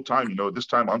the whole time, this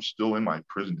time I'm still in my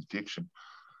prison addiction.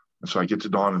 And so I get to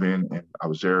Donovan and I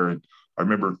was there. And I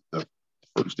remember the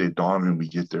first day at Donovan, we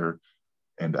get there.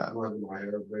 And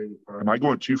am I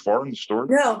going too far in the story?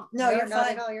 No, you're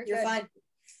fine. You're fine.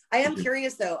 I am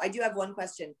curious though. I do have one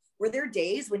question. Were there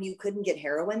days when you couldn't get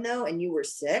heroin though, and you were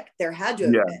sick? There had to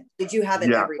have been. Did you have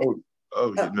it every day?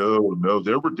 No.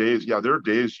 There were days. Yeah, there were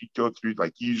days you go through.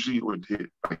 Like usually it would hit.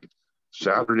 Like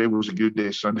Saturday was a good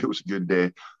day. Sunday was a good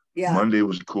day. Yeah. Monday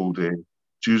was a cool day.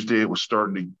 Tuesday it was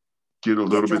starting to get a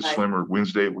little bit slimmer.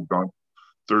 Wednesday it was gone.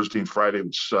 Thursday and Friday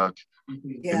would suck.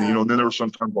 Yeah. And then there were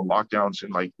sometimes the lockdowns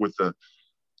and like with the,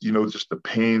 just the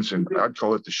pains, and I'd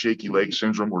call it the shaky leg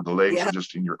syndrome, where the legs are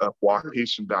just in your up walk,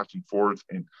 pacing back and forth.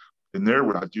 And there,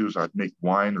 what I'd do is I'd make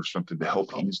wine or something to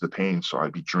help ease the pain. So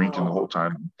I'd be drinking the whole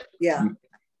time. Yeah.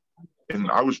 And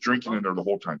I was drinking in there the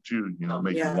whole time too,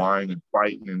 making wine and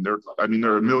fighting. And there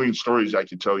are a million stories I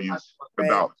could tell you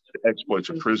about the exploits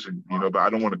of prison, but I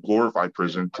don't want to glorify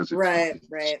prison because it's right.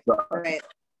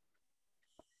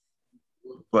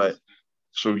 But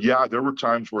so, yeah, there were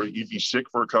times where you'd be sick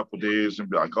for a couple of days and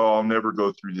be like, oh, I'll never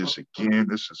go through this again.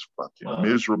 This is fucking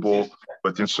miserable.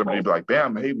 But then somebody would be like,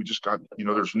 bam, hey, we just got,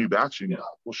 there's a new batch.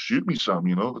 Well, shoot me some,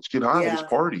 let's get high, let's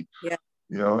party.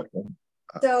 Yeah.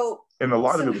 And a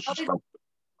lot of it was just like.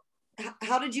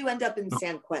 How did you end up in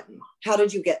San Quentin? How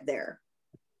did you get there?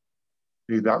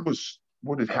 Hey, that was,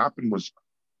 what had happened was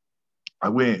I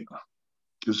went,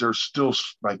 because there's still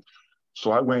like,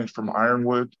 so I went from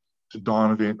Ironwood to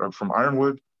Donovan, or from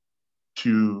Ironwood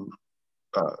to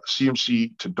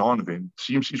CMC to Donovan.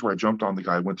 CMC is where I jumped on the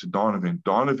guy, went to Donovan.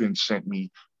 Donovan sent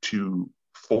me to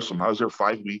Folsom. I was there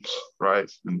 5 weeks, right?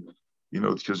 And,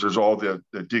 because there's all the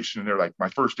addiction in there. Like my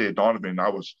first day at Donovan,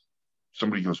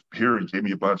 somebody goes, here, and gave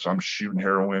me a bunch. So I'm shooting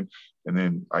heroin. And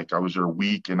then like I was there a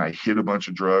week and I hit a bunch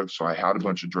of drugs. So I had a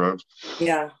bunch of drugs.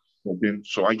 Yeah.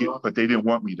 But they didn't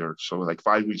want me there. So like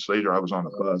 5 weeks later, I was on a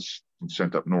bus and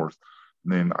sent up north.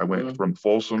 And then I went from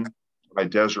Folsom to High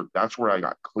Desert. That's where I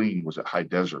got clean, was at High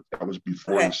Desert. That was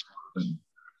before this.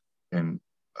 And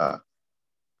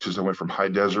because I went from High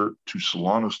Desert to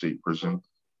Solano State Prison,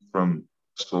 from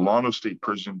Solano State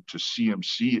Prison to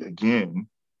CMC again,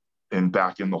 and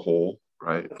back in the hole,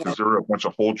 right? Because there were a bunch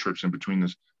of hole trips in between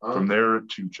this. From there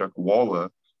to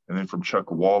Chuckawalla, and then from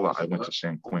Chuckawalla, I went to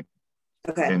San Quentin.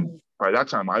 Okay. And by that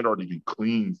time, I'd already been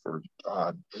clean for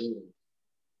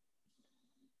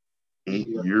 8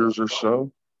 years or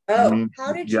so. Oh, I mean,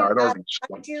 how did yeah, you, I'd already how did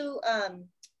stopped. you,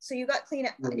 so you got clean,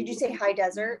 did you say high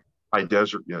desert? High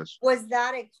desert, yes. Was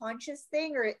that a conscious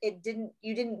thing, or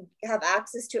you didn't have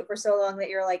access to it for so long that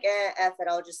you're like, F it,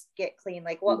 I'll just get clean?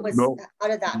 Like, No, how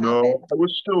did that happen? no, I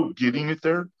was still getting it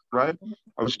there, right?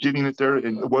 I was getting it there,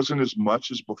 and it wasn't as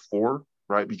much as before,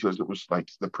 right? Because it was like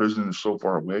the prison is so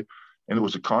far away, and it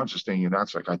was a conscious thing. And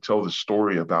that's like I tell the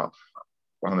story about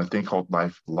on a thing called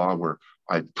Life Law, where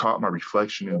I caught my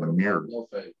reflection in the mirror,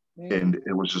 and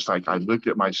it was just like I looked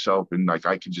at myself, and like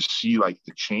I could just see like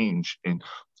the change. And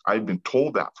I'd been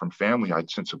told that from family. I'd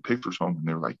sent some pictures home, and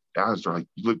they're like, "As they're like,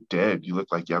 you look dead. You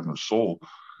look like you have no soul."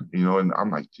 And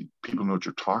I'm like, people know what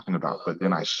you're talking about. But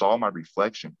then I saw my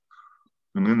reflection.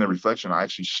 And in the reflection, I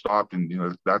actually stopped.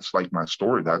 And, that's like my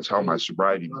story. That's how my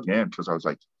sobriety began. Because I was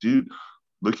like, dude,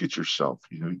 look at yourself.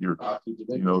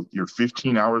 You're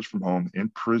 15 hours from home in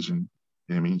prison.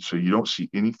 You know what I mean? So you don't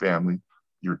see any family.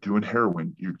 You're doing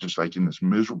heroin. You're just like in this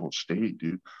miserable state,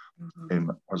 dude. Mm-hmm. And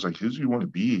I was like, who do you want to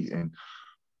be? And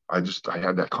I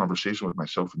had that conversation with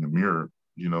myself in the mirror,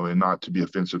 and not to be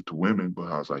offensive to women, but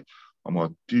I was like, I'm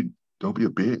like, dude, don't be a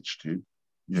bitch, dude.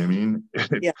 You know what I mean?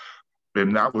 Yeah.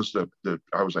 And that was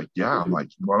I was like, yeah, I'm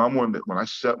like, when I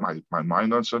set my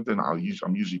mind on something,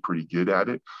 I'm usually pretty good at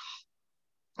it.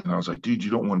 And I was like, dude,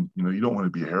 you don't want to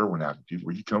be a heroin addict, dude.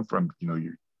 Where you come from,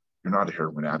 you're not a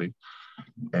heroin addict.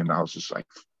 And I was just like,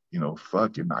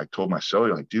 fuck. And I told my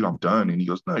cellular, like, dude, I'm done. And he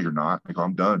goes, no, you're not. I go,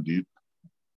 I'm done, dude.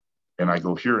 And I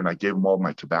go here and I gave him all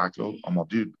my tobacco. I'm all,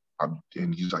 dude.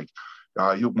 And he's like,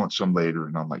 you'll want some later.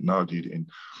 And I'm like, no, dude. And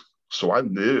so I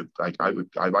lived, like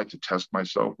I like to test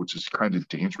myself, which is kind of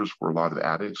dangerous for a lot of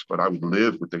addicts, but I would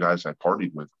live with the guys I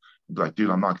partied with. I'd be like,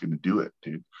 dude, I'm not going to do it,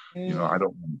 dude. I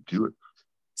don't want to do it.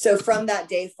 So from that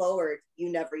day forward,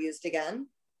 you never used again?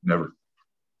 Never.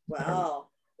 Wow.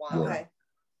 Never. Wow. Okay.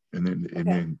 And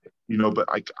then, but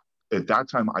at that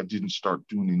time, I didn't start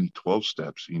doing any 12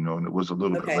 steps, and it was a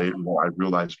little bit later where I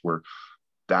realized where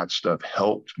that stuff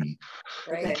helped me.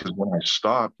 Right. Because when I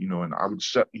stopped, and I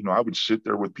would sit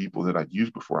there with people that I'd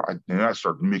used before. And I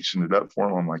started mixing it up for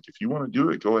them. I'm like, if you want to do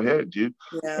it, go ahead, dude.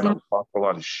 Yeah. And I would talk a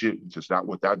lot of shit because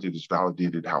what that did is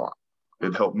validated how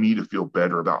it helped me to feel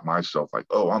better about myself. Like,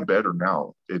 oh, I'm better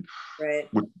now. It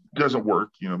doesn't work,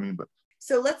 you know what I mean? But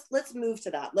so let's move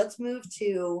to that. Let's move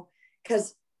to,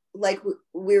 because like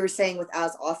we were saying with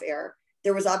As off air,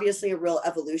 there was obviously a real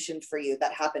evolution for you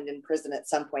that happened in prison at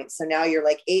some point. So now you're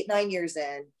like 8-9 years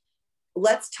in.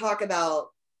 Let's talk about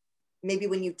maybe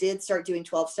when you did start doing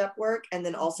 12-step work, and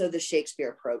then also the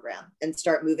Shakespeare program, and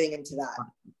start moving into that,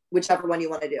 whichever one you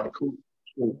want to do. Cool.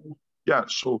 Yeah.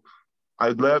 So I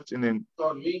left, and then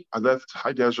I left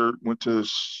High Desert, went to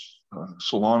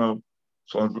Solano,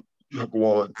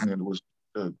 Chuckawalla, and then it was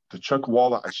the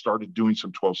Chuckawalla. I started doing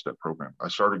some 12-step program. I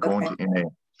started going to NA.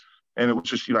 And it was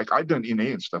just like I'd done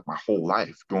NA and stuff my whole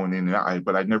life, going in and out,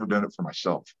 but I'd never done it for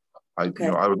myself. I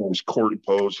was always court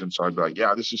imposed, and so I'd be like,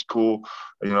 "Yeah, this is cool.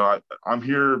 I'm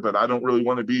here, but I don't really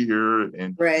want to be here."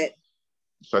 And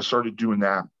so I started doing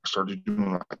that. I started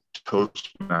doing like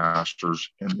Toastmasters,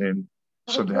 and then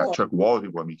something that Chuck Wall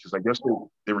did with me, because I guess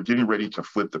they were getting ready to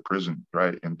flip the prison,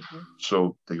 right? And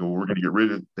so they go, "We're going to get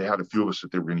rid of." They had a few of us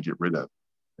that they were going to get rid of.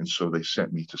 And so they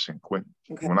sent me to San Quentin.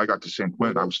 Okay. When I got to San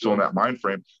Quentin, I was still in that mind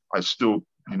frame. I still,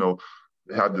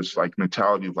 had this like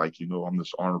mentality of like, I'm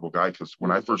this honorable guy. Because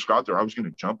when I first got there, I was going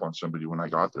to jump on somebody when I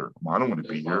got there. I don't want to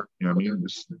be here. You know what I mean?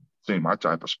 This ain't my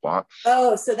type of spot.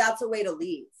 Oh, so that's a way to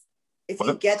leave. If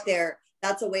you get there,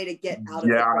 that's a way to get out of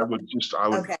it. Yeah, I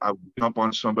would jump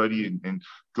on somebody and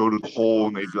go to the hole,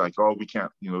 and they'd be like, oh, we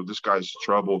can't, this guy's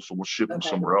trouble, so we'll ship him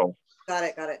somewhere else. Got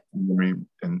it. You know what I mean?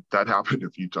 And that happened a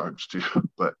few times too.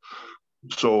 But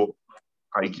so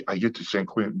I get to San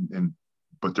Quentin,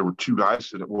 but there were two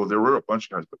guys there were a bunch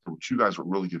of guys, but there were two guys that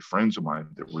were really good friends of mine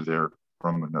that were there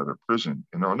from another prison.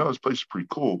 And they're like, no, this place is pretty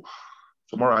cool.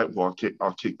 So I'm all right, well,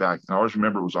 I'll kick back. And I always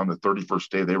remember it was on the 31st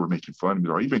day, they were making fun of me.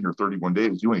 Like, you've been here 31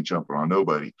 days, you ain't jumping on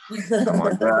nobody. And I'm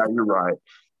like, yeah, you're right.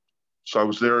 So I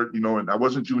was there, and I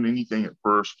wasn't doing anything at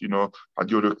first. I'd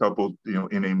go to a couple,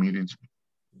 NA meetings.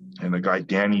 And the guy,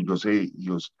 Danny, goes, I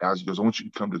want you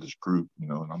to come to this group,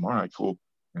 and I'm all right, cool.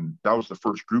 And that was the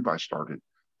first group I started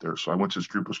there. So I went to this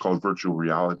group, it was called Virtual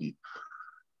Reality.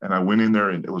 And I went in there,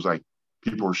 and it was like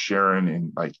people were sharing,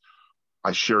 and like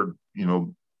I shared,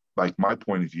 like my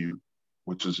point of view,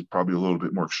 which is probably a little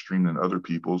bit more extreme than other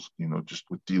people's, just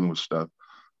with dealing with stuff.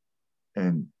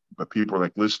 But people are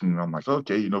like listening, and I'm like,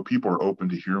 okay, people are open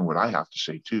to hearing what I have to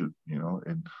say too,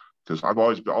 and because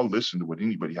I'll listen to what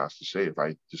anybody has to say. If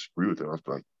I disagree with it, I'll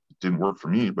be like, it didn't work for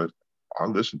me, but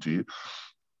I'll listen to you.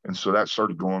 And so that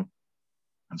started going.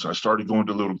 And so I started going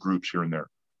to little groups here and there.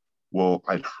 Well,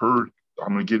 I'd heard,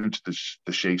 I'm going to get into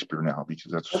the Shakespeare now,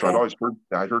 because that's, so I'd always heard,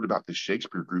 I heard about the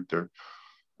Shakespeare group there.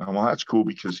 And well, that's cool,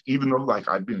 because even though like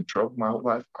I'd been in trouble my whole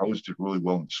life, I always did really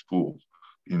well in school,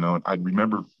 you know, and I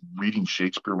remember reading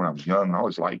Shakespeare when I was young, and I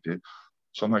always liked it.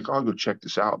 So I'm like, oh, I'll go check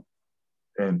this out.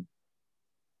 And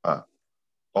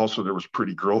also there was a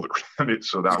pretty girl that ran it.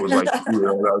 So that was like, you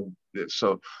know, that was it.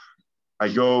 So I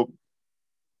go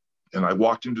and I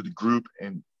walked into the group,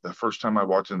 and the first time I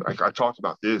walked in, like I talked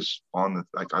about this on the,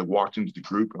 like I walked into the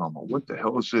group and I'm like, what the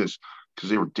hell is this? Because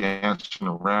they were dancing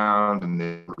around and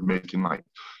they were making like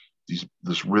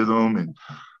this rhythm, and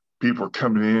people were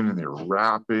coming in and they were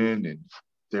rapping, and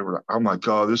they were, I'm like,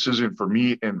 oh, this isn't for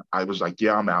me. And I was like,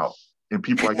 yeah, I'm out. And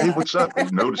people were like, hey, what's up? They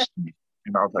noticed me.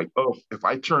 And I was like, oh, if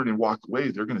I turn and walk away,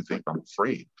 they're going to think I'm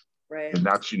afraid. Right. And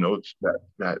that's, you know, it's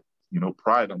that, you know,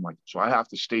 pride. I'm like, so I have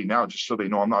to stay now just so they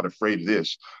know I'm not afraid of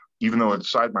this, even though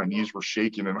inside my knees were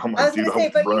shaking. And I'm like, I was going to say,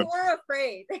 but run. you were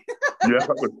afraid. Yeah, I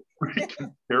was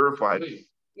freaking terrified.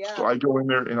 Yeah. So I go in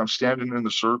there and I'm standing in the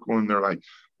circle, and they're like,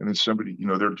 and then somebody, you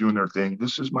know, they're doing their thing.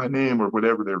 This is my name or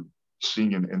whatever they're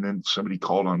singing. And then somebody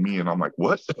called on me, and I'm like,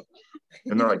 what?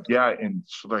 And they're like, yeah. And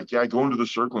so like, yeah, go into the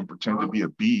circle and pretend to be a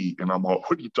bee. And I'm all,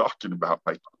 what are you talking about?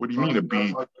 Like, what do you mean a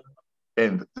bee?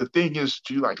 And the thing is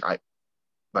too, like,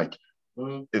 I'm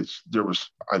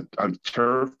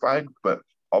terrified, but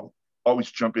I'll always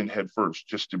jump in head first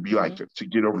just to be like, to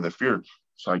get over the fear.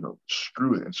 So I go,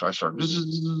 screw it. And so I started,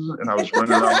 and I was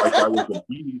running around like I was a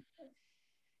bee.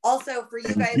 Also, for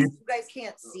you guys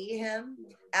can't see him.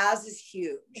 Az is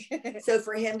huge, so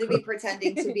for him to be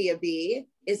pretending to be a bee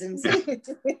is insane.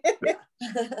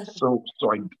 So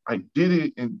I did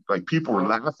it, and like people were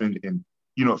laughing, and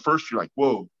you know, at first you're like,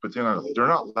 whoa, but then they're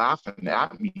not laughing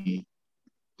at me,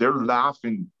 they're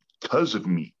laughing because of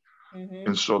me.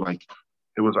 And so like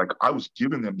it was like I was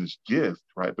giving them this gift,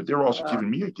 right? But they were also giving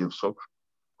me a gift. So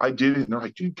I did it, and they're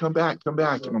like, dude, come back. And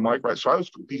I'm like, right. So I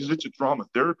was, because it's a drama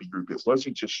therapy group. It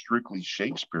wasn't just strictly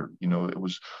Shakespeare. You know, it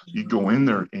was, you go in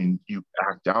there and you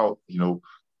act out, you know,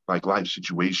 like life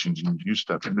situations, and you do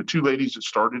stuff. And the two ladies that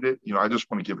started it, you know, I just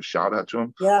want to give a shout out to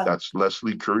them. Yeah. That's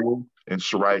Leslie Curriel and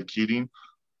Soraya Keating.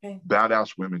 Okay.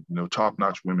 Badass women, you know,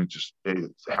 top-notch women, just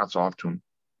hats off to them.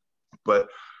 But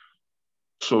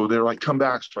so they're like, come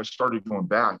back. So I started going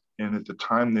back. And at the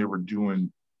time they were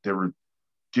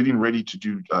getting ready to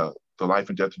do the life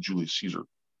and death of Julius Caesar.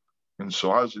 And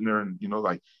so I was in there, and, you know,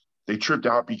 like they tripped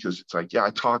out because it's like, yeah, I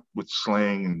talk with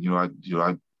slang, and, you know,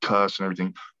 I cuss and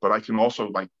everything, but I can also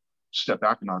like step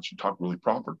back a notch and talk really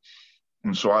proper.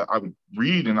 And so I would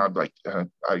read, and I'd like, I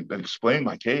explain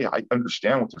like, hey, I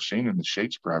understand what they're saying in the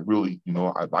Shakespeare. I really, you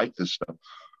know, I like this stuff.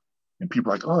 And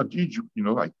people are like, oh, dude, you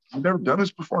know, like, you've never done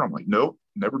this before? I'm like, nope,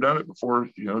 never done it before.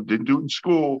 You know, didn't do it in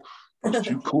school. I was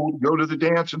too cool to go to the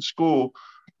dance in school.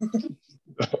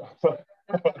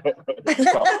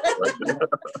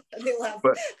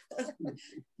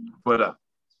 but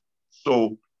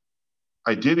so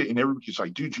I did it, and everybody's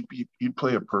like, dude, you'd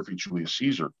play a perfect Julius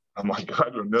Caesar. I'm like, I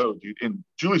don't know, dude. And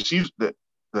Julius Caesar,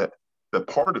 the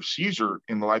part of Caesar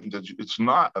in the life and death, it's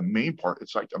not a main part,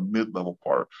 it's like a mid-level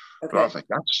part. Okay. But I was like,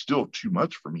 that's still too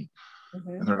much for me.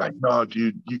 And they're like, no,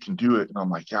 dude, you can do it. And I'm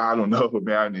like, I don't know,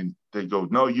 man. And they go,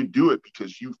 no, you do it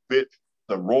because you fit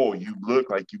the role. You look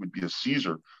like you would be a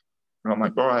Caesar. And I'm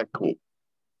like, all right, cool.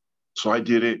 So I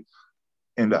did it,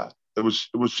 and it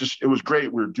was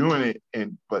great. We were doing it,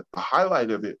 but the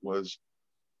highlight of it was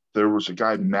there was a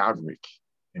guy, Maverick,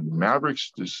 and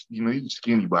Maverick's this, you know, he's a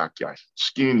skinny black guy,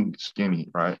 skinny,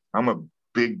 right? I'm a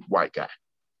big white guy.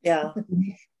 Yeah.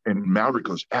 And Maverick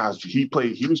goes, as he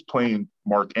was playing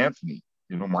Mark Antony,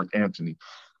 you know, Mark Antony.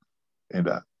 And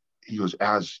he goes,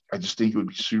 as I just think it would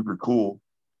be super cool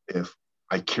if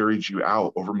I carried you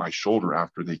out over my shoulder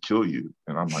after they kill you.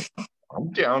 And I'm like,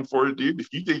 I'm down for it, dude.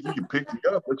 If you think you can pick me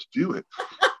up, let's do it.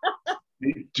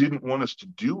 They didn't want us to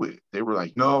do it. They were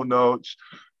like, no.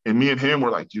 And me and him were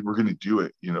like, dude, we're going to do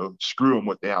it. You know, screw them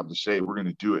what they have to say. We're going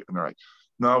to do it. And they're like,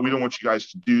 no, we don't want you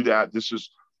guys to do that.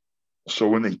 So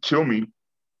when they kill me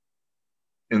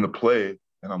in the play,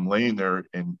 and I'm laying there,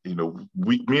 and, you know,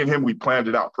 me and him, we planned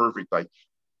it out perfect. Like,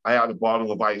 I had a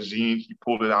bottle of Izine. He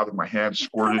pulled it out of my hand,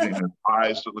 squirted it in his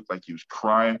eyes. So it looked like he was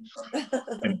crying.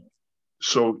 And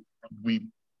so we'd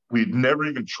never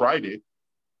even tried it.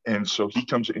 And so he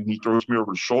comes and he throws me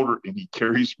over his shoulder, and he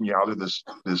carries me out of this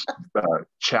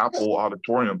chapel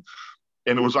auditorium.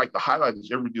 And it was like the highlight is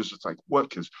everybody just like, what?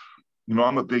 Because, you know,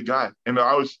 I'm a big guy. And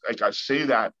I was like, I say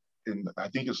that, and I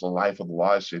think it's the life of the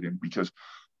law I said in, because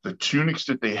the tunics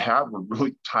that they had were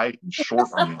really tight and short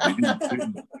on me. They didn't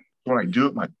fit me. When I do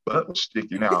it, my butt was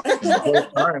sticking out. And the whole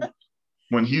time,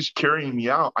 when he's carrying me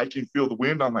out, I can feel the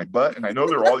wind on my butt, and I know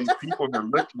there are all these people and they're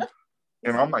looking,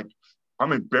 and I'm like,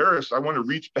 I'm embarrassed. I want to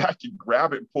reach back and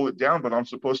grab it and pull it down, but I'm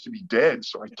supposed to be dead,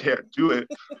 so I can't do it.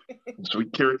 So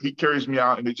he carries me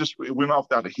out, and it went off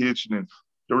without a hitch. And then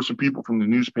there were some people from the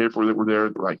newspaper that were there.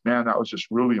 They're like, man, that was just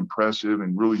really impressive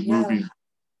and really moving.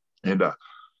 And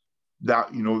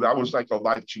that was like a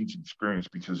life-changing experience,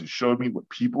 because it showed me what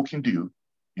people can do,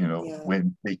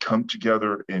 when they come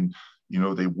together and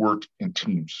they work in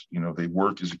teams. They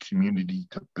work as a community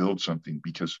to build something,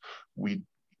 because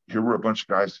here were a bunch of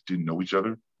guys that didn't know each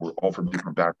other. We're all from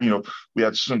different backgrounds. We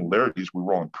had similarities. We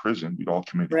were all in prison. We'd all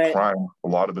committed crime. A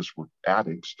lot of us were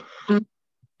addicts.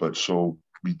 But so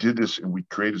we did this, and we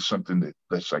created something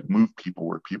that's like moved people,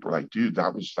 where people are like, dude,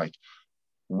 that was like,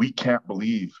 we can't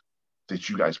believe that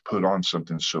you guys put on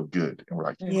something so good. And we're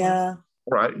like, all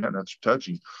right, yeah, that's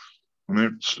touching. And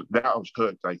then that I was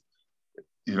hooked. Like,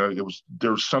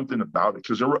 there was something about it,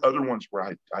 because there were other ones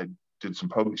where I did some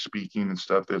public speaking and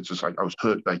stuff. That's just like, I was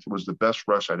hooked. Like, it was the best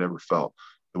rush I'd ever felt.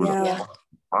 It was a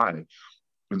high.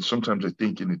 And sometimes I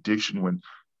think in addiction, when,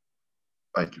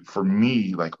 like, for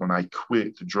me, like when I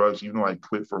quit the drugs, even though I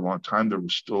quit for a long time, there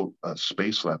was still a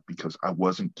space left, because I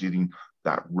wasn't getting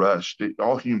that rush that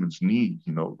all humans need,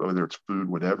 whether it's food,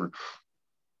 whatever.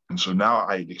 And so now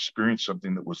I experienced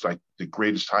something that was like the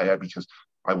greatest high I had, because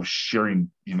I was sharing,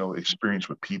 experience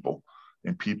with people,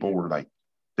 and people were like,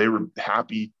 they were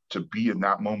happy to be in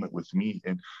that moment with me.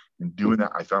 And in doing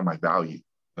that, I found my value.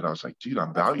 But I was like, dude,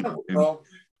 I'm valuable. And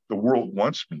the world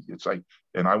wants me. It's like,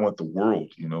 and I want the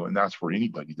world, and that's for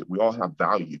anybody, that we all have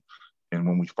value. And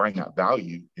when we find that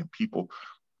value in people,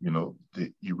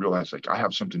 that you realize, like, I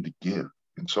have something to give.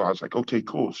 And so I was like, okay,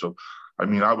 cool. So, I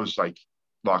mean, I was like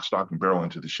lock, stock, and barrel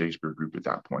into the Shakespeare group at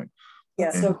that point.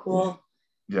 Yeah, so cool.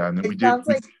 Yeah, and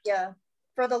then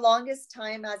for the longest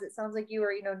time, as it sounds like you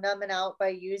were, numbing out by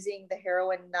using the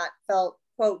heroin that felt,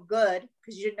 quote, good,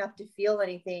 because you didn't have to feel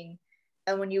anything.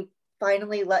 And when you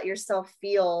finally let yourself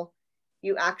feel,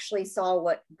 you actually saw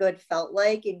what good felt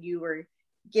like, and you were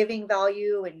giving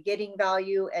value and getting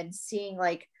value, and seeing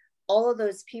like all of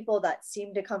those people that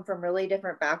seem to come from really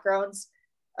different backgrounds.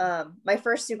 My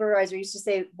first supervisor used to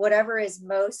say, whatever's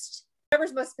most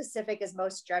specific is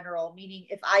most general, meaning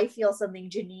if I feel something,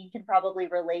 Janine can probably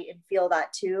relate and feel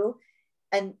that too.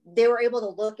 And they were able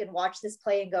to look and watch this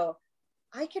play and go,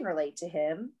 I can relate to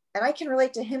him, and I can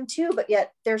relate to him too, but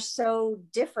yet they're so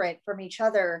different from each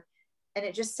other. And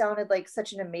it just sounded like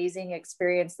such an amazing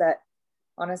experience that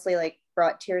honestly, like,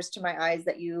 brought tears to my eyes,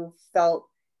 that you felt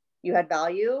you had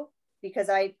value, because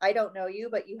I don't know you,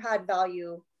 but you had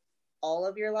value all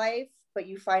of your life, but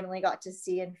you finally got to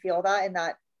see and feel that. And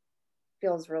that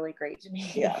feels really great to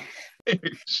me. Yeah.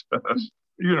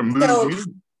 You're gonna move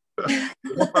me.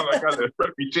 I got a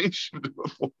reputation.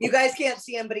 You guys can't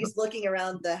see him, but he's looking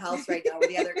around the house right now where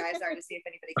the other guys are, to see if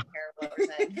anybody can hear what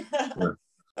we're saying.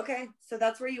 Okay, so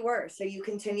that's where you were. So you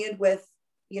continued with,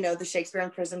 the Shakespeare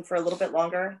in prison for a little bit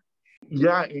longer.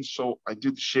 Yeah, and so I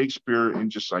did Shakespeare,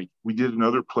 and just like we did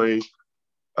another play.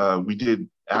 We did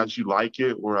As You Like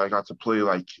It, where I got to play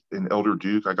like an elder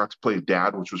duke. I got to play a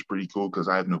dad, which was pretty cool, because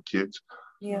I had no kids.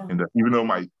 Yeah. And even though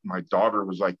my daughter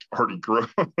was like already grown,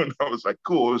 I was like,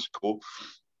 cool, it was cool.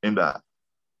 And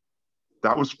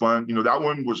that was fun. That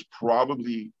one was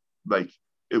probably like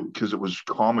because it was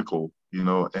comical,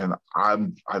 and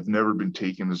I've never been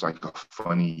taken as like a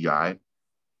funny guy.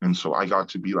 And so I got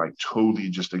to be like totally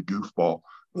just a goofball.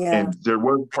 Yeah. And there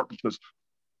was part, because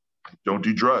I don't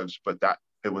do drugs, but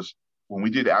it was when we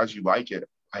did As You Like It,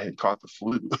 I had caught the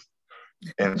flu.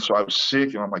 And so I was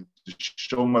sick, and I'm like, the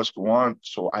show must go on.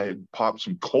 So I had popped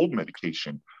some cold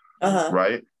medication,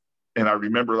 right? And I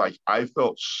remember, like, I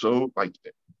felt so like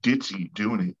ditzy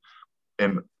doing it.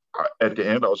 And at the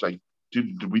end, I was like,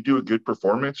 dude, did we do a good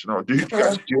performance? And dude, you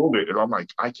guys killed it. And I'm like,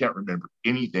 I can't remember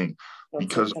anything,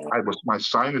 because I was my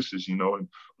sinuses, and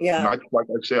I, like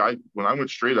I say, when I went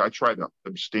straight, I tried to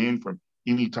abstain from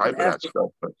any type of that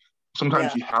stuff. But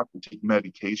sometimes you have to take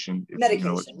medication.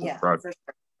 It's yeah, for sure.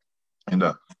 And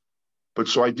but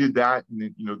so I did that, and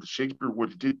then, the Shakespeare,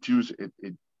 what it did too is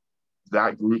it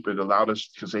that group, it allowed us,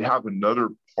 because they have another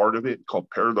part of it called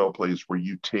parallel plays, where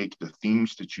you take the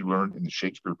themes that you learned in the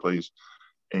Shakespeare plays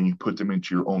and you put them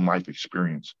into your own life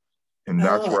experience. And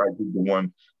that's where I did the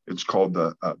one. It's called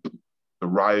the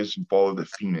Rise and Fall of the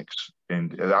Phoenix,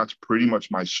 and that's pretty much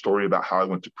my story about how I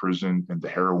went to prison, and the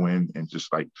heroin, and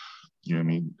just like,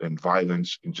 and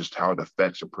violence, and just how it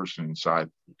affects a person inside.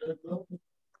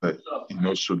 But,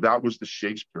 so that was the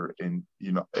Shakespeare. And,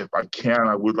 if I can,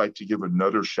 I would like to give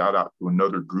another shout out to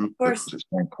another group at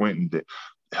San Quentin that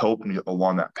helped me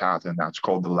along that path. And that's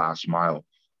called The Last Mile.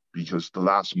 because the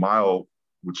Last Mile,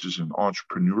 which is an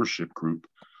entrepreneurship group,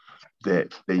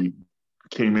 that they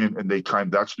came in and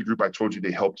that's the group I told you,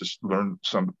 they helped us learn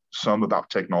some about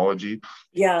technology.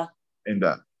 Yeah. And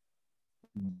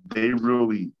they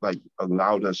really like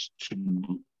allowed us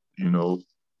to,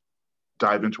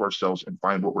 dive into ourselves and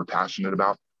find what we're passionate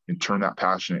about and turn that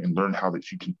passion and learn how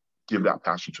that you can give that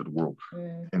passion to the world.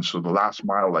 And so the Last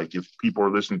Mile, like if people are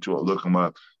listening to it, look them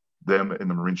up. Them and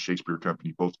the Marin Shakespeare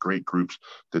Company, both great groups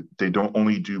that they don't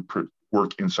only do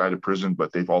work inside of prison,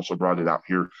 but they've also brought it out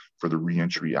here for the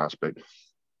reentry aspect.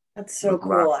 That's so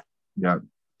cool. The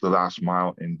Last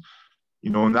Mile. And,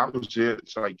 and that was it.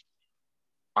 It's like,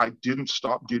 I didn't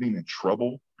stop getting in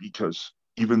trouble because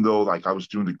even though like I was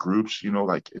doing the groups,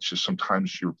 like it's just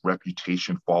sometimes your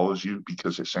reputation follows you,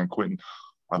 because at San Quentin,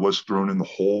 I was thrown in the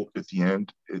hole at the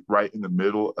end, right in the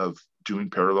middle of doing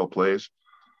parallel plays.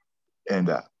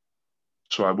 And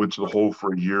so I went to the hole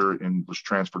for a year and was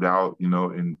transferred out, and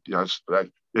and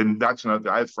that's another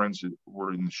thing. I have friends that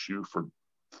were in the SHU for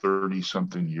 30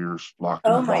 something years locked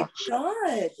in a box. Oh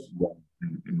my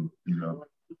God.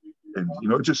 And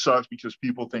it just sucks because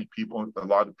a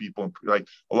lot of people, like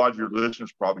a lot of your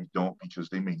listeners probably don't, because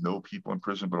they may know people in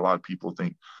prison, but a lot of people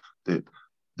think that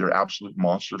they're absolute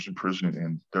monsters in prison.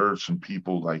 And there are some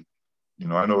people like,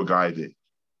 I know a guy that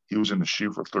he was in the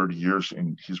SHU for 30 years,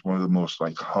 and he's one of the most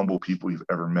like humble people you've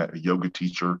ever met, a yoga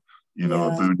teacher, a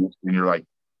Buddhist. And you're like,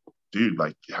 dude,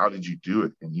 like, how did you do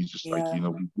it? And he's just like, we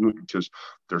do it because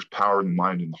there's power in the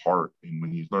mind and the heart. And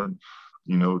when you learn,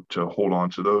 to hold on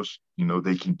to those,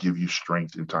 they can give you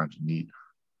strength in times of need.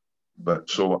 But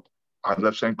so I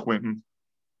left San Quentin,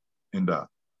 and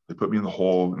they put me in the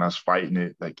hole, and I was fighting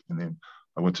it. And then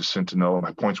I went to Centinela.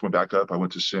 My points went back up. I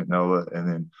went to Centinela. And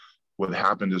then what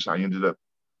happened is I ended up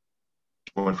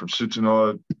going from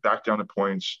Centinela back down to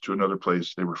points to another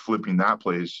place. They were flipping that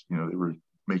place. They were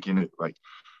making it like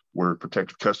where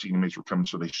protective custody inmates were coming.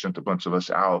 So they sent a bunch of us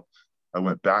out. I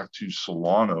went back to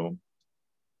Solano,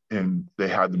 and they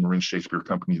had the Marin Shakespeare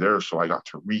Company there. So I got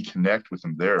to reconnect with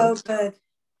them there. Oh, good.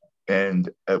 And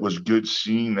it was good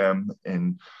seeing them.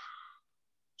 And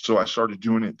so I started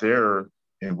doing it there,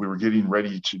 and we were getting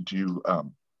ready to do,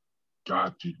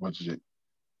 God, dude, what is it?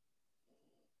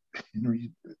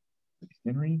 Henry?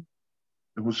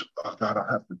 It was, oh God,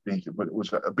 I have to think it, but it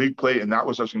was a big play. And that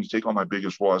was, I was going to take on my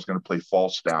biggest role. I was going to play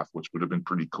Falstaff, which would have been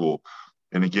pretty cool.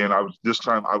 And again, this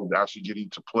time I was actually getting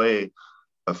to play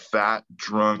a fat,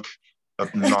 drunk,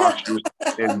 obnoxious,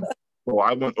 and so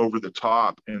I went over the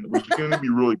top, and it was going to be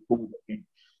really cool.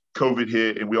 COVID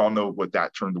hit, and we all know what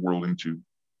that turned the world into.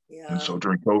 Yeah. And so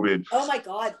during COVID, oh my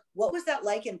God, what was that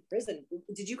like in prison?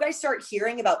 Did you guys start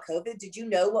hearing about COVID? Did you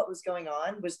know what was going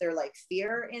on? Was there like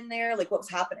fear in there? Like what was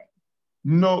happening?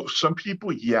 No, some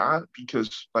people, yeah,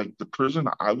 because like the prison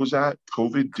I was at,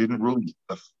 COVID didn't really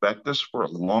affect us for a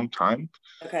long time.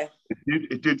 Okay.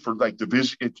 It did for like the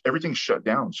visit, everything shut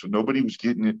down. So nobody was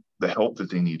getting the help that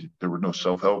they needed. There were no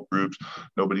self-help groups.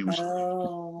 Nobody was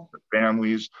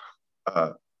families.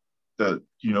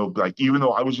 Like even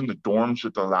though I was in the dorms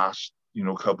at the last,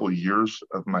 couple of years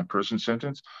of my prison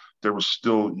sentence, there was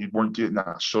still, you weren't getting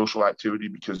that social activity,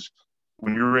 because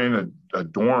when you're in a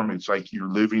dorm, it's like you're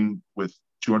living with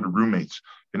 200 roommates,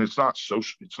 and it's not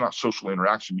social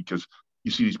interaction, because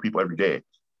you see these people every day.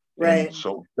 Right. And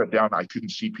so shut down, I couldn't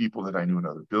see people that I knew in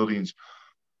other buildings.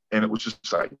 And it was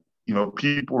just like,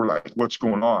 people were like, what's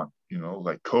going on?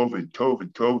 Like COVID,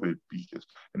 because,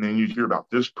 and then you hear about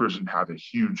this prison had a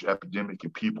huge epidemic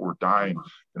and people were dying,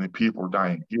 and then people were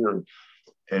dying here.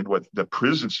 And what the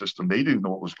prison system, they didn't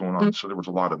know what was going on. So there was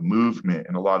a lot of movement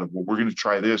and a lot of, well, we're going to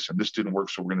try this, and this didn't work,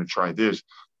 so we're going to try this.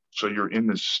 So you're in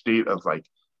this state of like,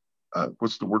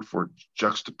 what's the word for it?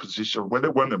 Juxtaposition, or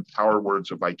one of the power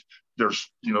words of like, there's,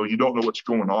 you don't know what's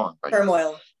going on. Like,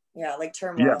 turmoil. Yeah, like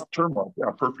turmoil. Yeah, turmoil.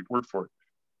 Yeah, perfect word for it.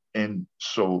 And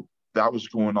so that was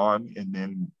going on. And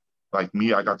then like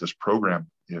me, I got this program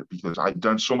because I'd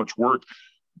done so much work.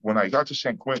 When I got to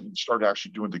San Quentin and started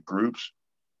actually doing the groups,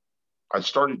 I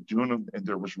started doing them, and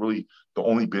there was really, the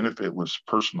only benefit was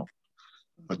personal.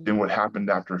 But then what happened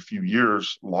after a few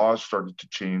years, laws started to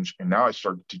change, and now I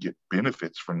started to get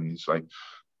benefits from these, like,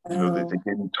 that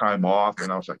they gave me time off, and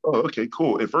I was like, oh, okay,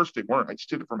 cool. At first they weren't. I just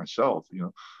did it for myself,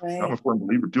 Right. I'm a firm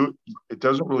believer. It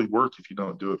doesn't really work if you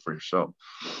don't do it for yourself.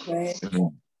 Right.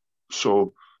 And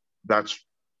so that's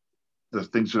the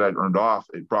things that I'd earned off.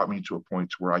 It brought me to a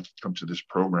point where I could come to this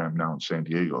program now in San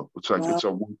Diego. It's like, It's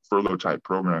a furlough type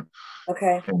program.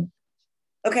 Okay.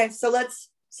 Okay. So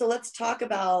let's talk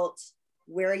about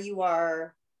where you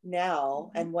are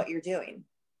now and what you're doing.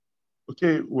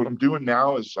 okay, what I'm doing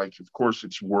now is like, of course,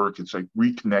 it's work. It's like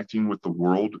reconnecting with the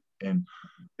world, and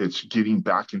it's getting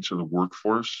back into the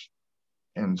workforce.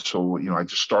 And so, I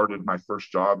just started my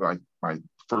first job. My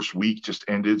first week just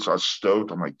ended, so I was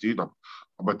stoked. I'm like, dude,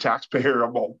 I'm a taxpayer.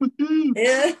 I'm all,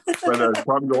 Yeah. but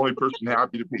probably the only person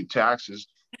happy to pay taxes.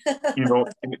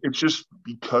 And it's just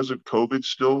because of COVID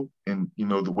still, and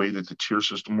the way that the tier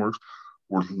system works,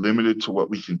 we're limited to what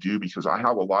we can do, because I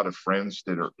have a lot of friends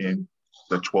that are in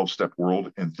the 12-step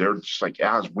world, and they're just like,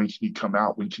 when can you come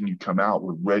out? When can you come out?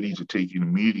 We're ready to take you to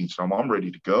meetings. So I'm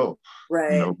ready to go,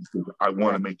 Right. because I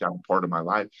want to make that a part of my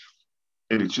life.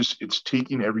 And it's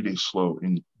taking every day slow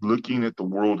and looking at the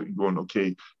world and going,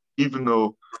 okay, even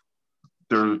though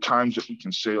there are times that we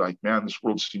can say like, man, this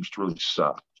world seems to really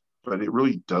suck, but it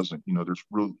really doesn't.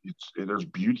 There's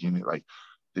beauty in it. Like,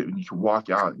 that when you can walk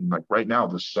out and like right now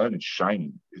the sun is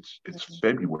shining. It's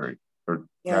February, or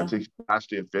it's the last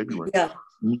day of February. Yeah.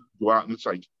 And you go out and it's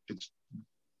like it's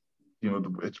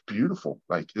beautiful.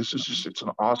 Like, this is just, it's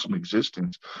an awesome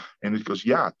existence. And it goes,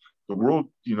 yeah, the world,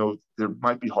 there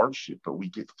might be hardship, but we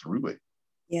get through it.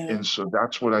 Yeah. And so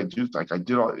that's what I do. Like, I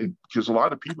did all it, because a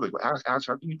lot of people like, ask,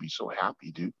 how can you be so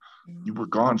happy, dude? You were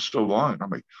gone so long. And I'm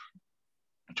like,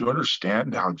 do you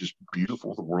understand how just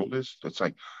beautiful the world is? It's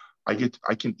like, I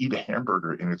can eat a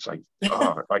hamburger and it's like,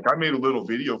 like I made a little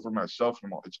video for myself,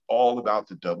 and it's all about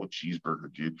the double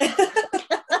cheeseburger, dude.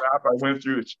 Crap I went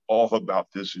through, it's all about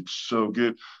this. It's so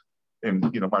good.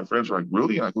 And my friends are like,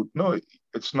 really? And I go, no,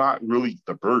 it's not really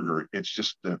the burger. It's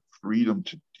just the freedom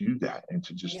to do that, and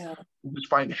to just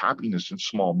find happiness in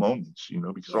small moments,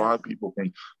 because a lot of people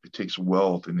think it takes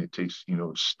wealth and it takes,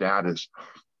 status,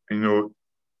 and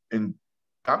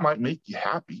that might make you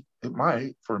happy. It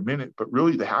might for a minute, but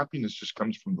really the happiness just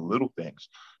comes from the little things.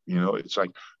 It's like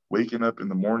waking up in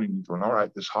the morning and going, all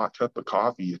right, this hot cup of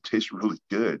coffee, it tastes really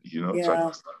good. It's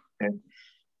like, and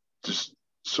just,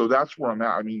 so that's where I'm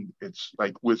at. I mean, it's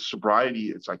like with sobriety,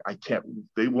 it's like,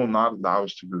 they will not allow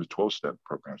us to go to 12-step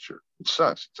programs here. It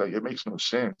sucks. It's like, it makes no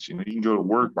sense. You can go to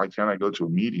work. Why can't I go to a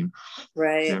meeting?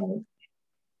 Right.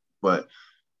 But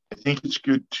I think it's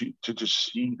good to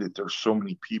just see that there's so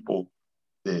many people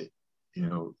that,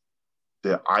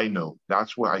 that I know.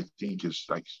 That's what I think is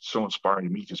like so inspiring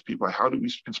to me, because people are like, how do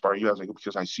we inspire you? I was like,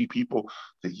 because I see people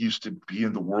that used to be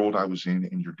in the world I was in,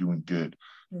 and you're doing good.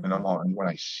 Mm-hmm. And when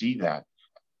I see that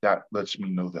lets me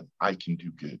know that I can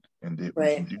do good, and that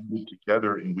we can do it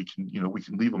together, and we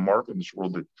can leave a mark in this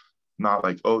world, that not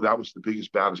like, oh, that was the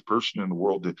biggest, baddest person in the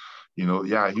world, that,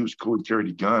 he was cool, he carried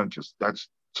a gun, because it's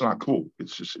not cool.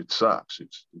 It's just, it sucks.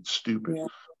 It's stupid. Yeah.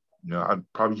 I'm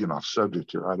probably getting off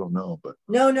subject here. I don't know, but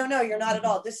no, you're not at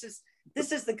all. This is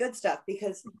the good stuff,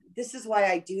 because this is why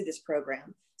I do this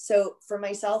program. So for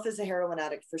myself, as a heroin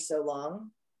addict for so long,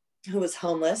 who was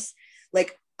homeless,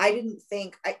 like, I didn't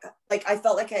think I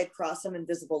felt like I had crossed some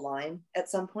invisible line at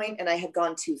some point, and I had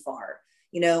gone too far,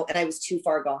 and I was too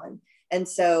far gone. And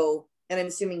so, and I'm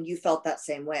assuming you felt that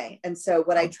same way. And so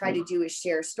what I try to do is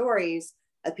share stories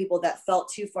of people that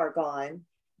felt too far gone,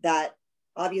 that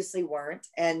obviously weren't,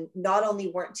 and not only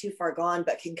weren't too far gone,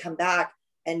 but can come back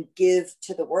and give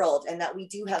to the world, and that we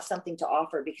do have something to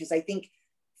offer. Because I think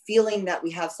feeling that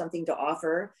we have something to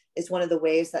offer is one of the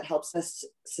ways that helps us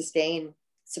sustain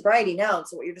sobriety now. And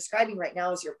so what you're describing right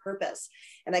now is your purpose.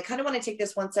 And I kind of want to take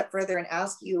this one step further and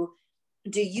ask you,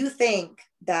 do you think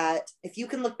that if you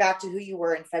can look back to who you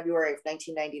were in February of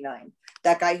 1999,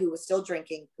 that guy who was still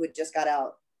drinking, who had just got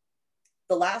out,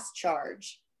 the last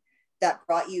charge that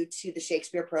brought you to the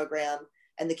Shakespeare program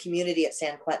and the community at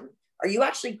San Quentin, are you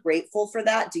actually grateful for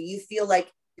that? Do you feel like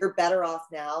you're better off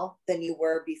now than you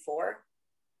were before?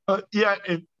 Yeah,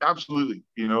 and absolutely.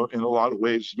 In a lot of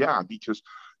ways, yeah, because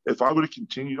if I would have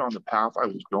continued on the path I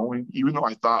was going, even though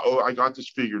I thought, oh, I got this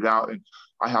figured out and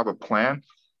I have a plan,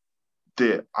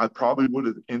 that I probably would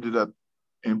have ended up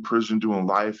in prison doing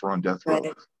life or on death row.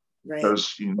 Right.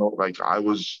 Because, like, I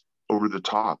was over the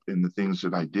top in the things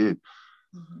that I did.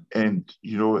 Mm-hmm. And,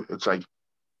 it's like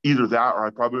either that, or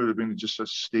I probably would have been in just a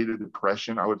state of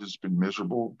depression. I would have just been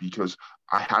miserable, because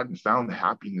I hadn't found the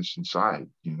happiness inside.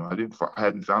 I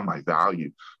hadn't found my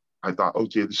value. I thought,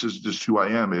 okay, this is just who I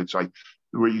am. It's like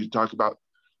where you talk about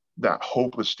that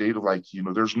hopeless state of like,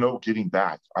 there's no getting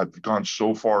back. I've gone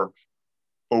so far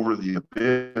over the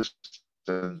abyss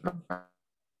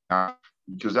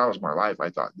because that was my life. I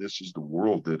thought, this is the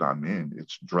world that I'm in.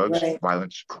 It's drugs,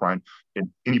 violence, crime, and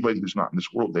anybody who's not in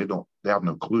this world, they have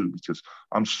no clue, because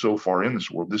I'm so far in this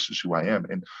world. This is who I am.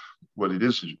 And what it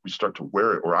is we start to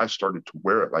wear it, or I started to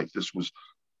wear it like this was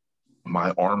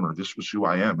my armor. This was who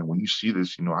I am. And when you see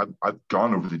this, I've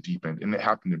gone over the deep end, and it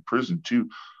happened in prison too.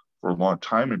 For a long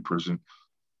time in prison,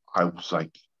 I was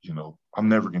like, I'm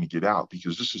never going to get out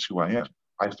because this is who I am.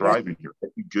 I Right. thrive in here. I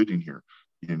do good in here,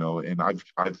 and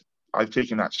I've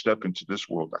taken that step into this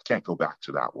world. I can't go back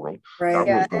to that world. Right. That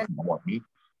Yeah, world doesn't want me.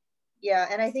 Yeah,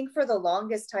 and I think for the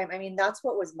longest time, I mean, that's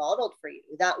what was modeled for you.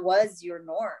 That was your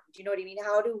norm. Do you know what I mean?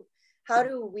 How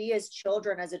do we as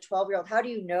children, as a 12-year-old, how do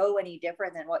you know any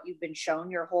different than what you've been shown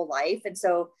your whole life? And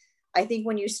so I think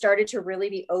when you started to really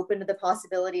be open to the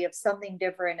possibility of something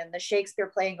different and the Shakespeare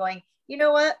playing going, you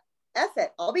know what? F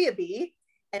it, I'll be a bee.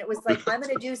 And it was like, I'm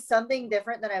going to do something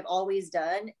different than I've always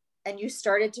done. And you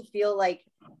started to feel like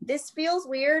this feels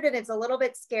weird and it's a little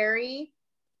bit scary,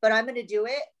 but I'm going to do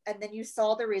it. And then you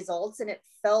saw the results and it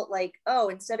felt like, oh,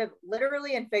 instead of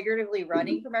literally and figuratively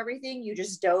running from everything, you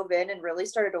just dove in and really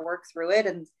started to work through it.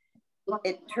 And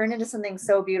it turned into something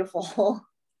so beautiful. All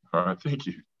right, thank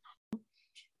you.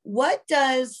 What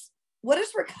does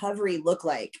recovery look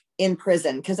like in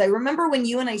prison? Because I remember when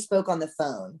you and I spoke on the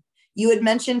phone, you had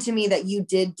mentioned to me that you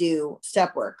did do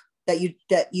step work, that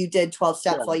you did 12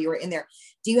 steps while you were in there.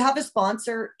 Do you have a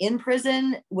sponsor in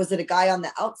prison? Was it a guy on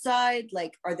the outside?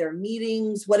 Like, are there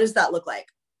meetings? What does that look like?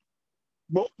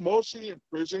 Mostly in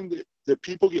prison, the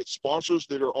people get sponsors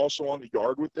that are also on the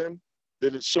yard with them.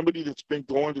 That it's somebody that's been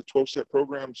going to 12-step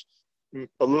programs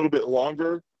a little bit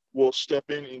longer will step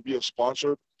in and be a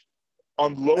sponsor.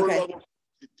 On lower levels,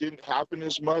 it didn't happen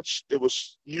as much. It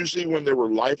was usually when there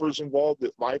were lifers involved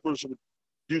that lifers would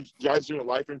guys doing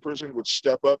life in prison would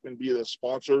step up and be a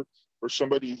sponsor for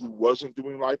somebody who wasn't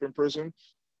doing life in prison.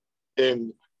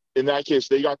 And in that case,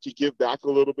 they got to give back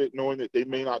a little bit, knowing that they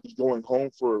may not be going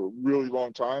home for a really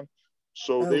long time.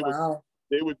 So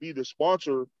they would be the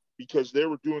sponsor because they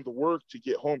were doing the work to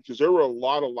get home, because there were a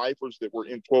lot of lifers that were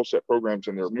in 12-step programs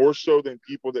in there, more so than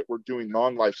people that were doing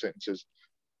non-life sentences.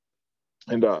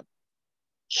 And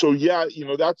so yeah,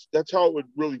 that's how it would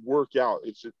really work out.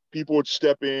 It's that people would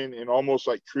step in and almost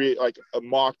like create like a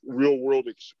mock real world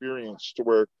experience to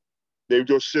where they would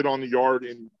go sit on the yard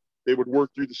and they would work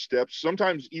through the steps.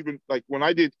 Sometimes even like when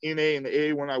I did NA and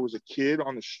A when I was a kid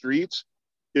on the streets,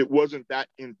 it wasn't that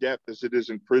in depth as it is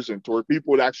in prison, to where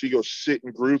people would actually go sit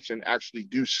in groups and actually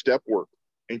do step work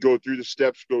and go through the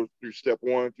steps, go through step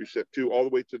 1 through step 2, all the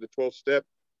way to the 12th step,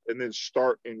 and then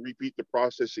start and repeat the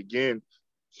process again,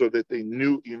 so that they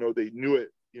knew it,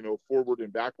 forward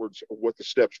and backwards of what the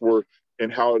steps were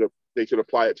and how they could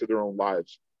apply it to their own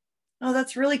lives. Oh,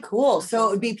 that's really cool. So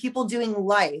it would be people doing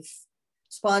life,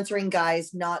 sponsoring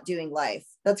guys not doing life.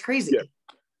 That's crazy.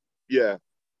 Yeah.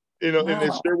 Wow. And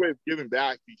it's their way of giving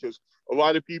back, because a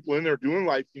lot of people in there doing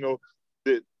life,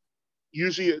 that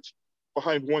usually it's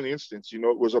behind one instance,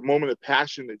 it was a moment of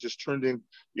passion that just turned in,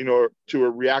 to a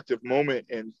reactive moment.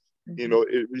 And,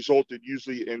 it resulted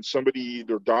usually in somebody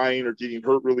either dying or getting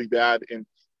hurt really bad and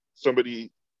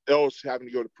somebody else having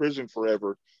to go to prison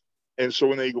forever. And so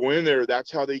when they go in there,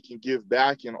 that's how they can give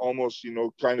back and almost,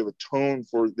 kind of atone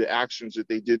for the actions that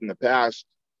they did in the past,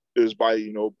 is by,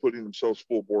 putting themselves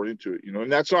full board into it, and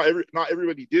that's not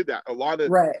everybody did that. A lot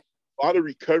of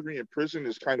recovery in prison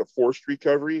is kind of forced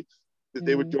recovery, that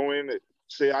they would go in,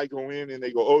 say I go in and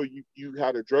they go, oh, you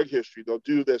had a drug history. They'll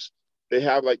do this. They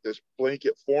have like this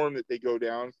blanket form that they go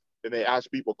down and they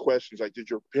ask people questions like, did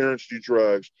your parents do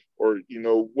drugs? Or,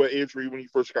 what age were you when you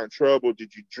first got in trouble?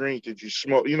 Did you drink? Did you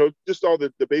smoke? Just all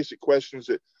the basic questions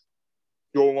that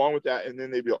go along with that. And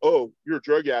then they'd be, oh, you're a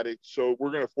drug addict, so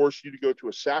we're going to force you to go to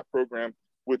a SAP program,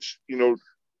 which,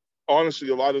 honestly,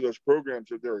 a lot of those programs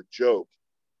they're a joke,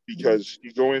 because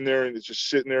you go in there and it's just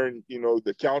sitting there and,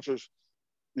 the counselors,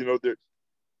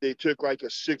 they took like a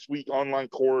 6-week online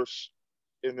course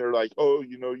and they're like, oh,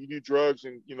 you do drugs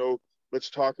and, let's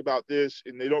talk about this.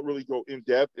 And they don't really go in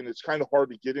depth. And it's kind of hard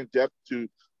to get in depth to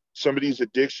somebody's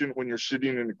addiction when you're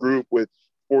sitting in a group with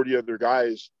 40 other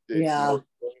guys that,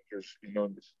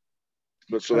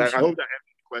 but so that, I hope that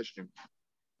answers the question.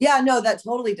 Yeah, no, that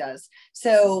totally does.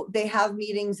 So they have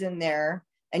meetings in there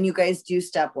and you guys do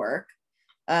step work.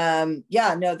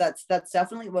 Yeah, no, that's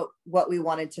definitely what we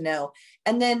wanted to know.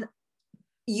 And then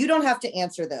you don't have to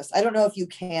answer this. I don't know if you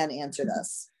can answer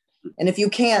this. And if you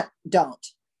can't, don't.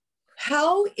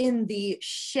 How in the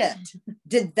shit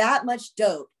did that much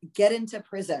dope get into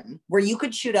prison where you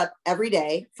could shoot up every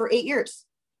day for 8 years?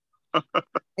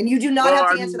 And you do not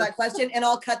have to answer that question, and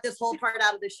I'll cut this whole part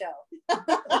out of the show.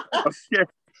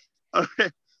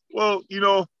 Okay. Well,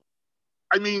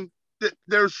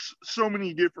 there's so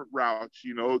many different routes,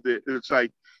 that it's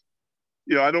like,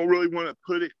 I don't really want to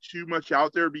put it too much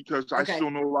out there because I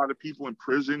still know a lot of people in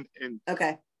prison, and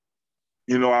I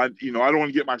don't want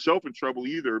to get myself in trouble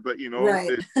either, but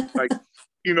like,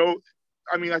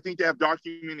 I think they have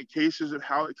documented cases of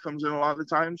how it comes in a lot of the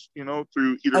times,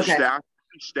 through either staff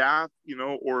staff, you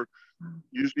know, or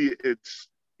usually it's,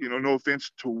 you know, no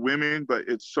offense to women, but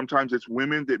sometimes it's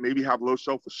women that maybe have low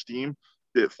self-esteem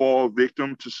that fall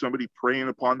victim to somebody preying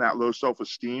upon that low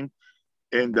self-esteem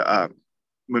and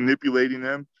manipulating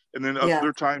them. And then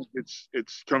other times it's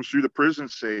comes through the prison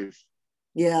safe.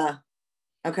 Yeah.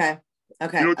 Okay. You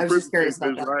know I was just curious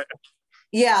about that. Right?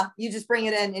 Yeah, you just bring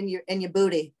it in your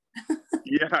booty.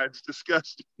 Yeah, it's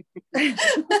disgusting. But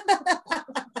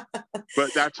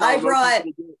that's how I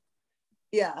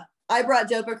brought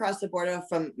dope across the border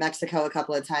from Mexico a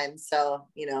couple of times. So,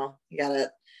 you know, you got it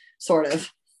sort of.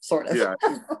 Yeah.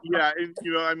 Yeah. And,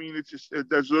 you know, I mean, it's just,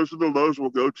 those are the lows we'll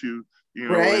go to, you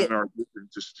know, in our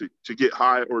just to get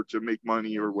high or to make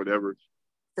money or whatever.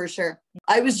 For sure.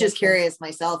 I was just curious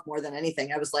myself more than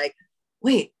anything. I was like,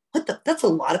 wait, that's a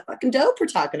lot of fucking dope we're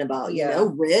talking about, you know,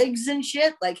 rigs and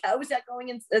shit. Like, how is that going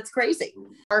in? That's crazy.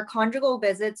 Are conjugal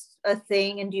visits a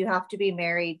thing, and do you have to be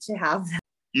married to have them?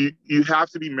 You have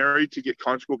to be married to get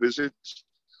conjugal visits.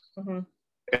 Mm-hmm.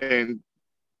 And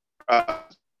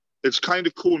it's kind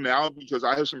of cool now because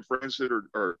I have some friends that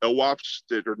are LWOPs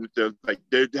that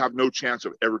they have no chance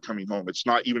of ever coming home. It's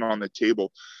not even on the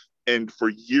table. And for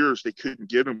years they couldn't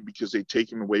get them because they take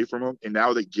them away from them, and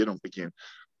now they get them again.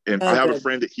 And I have a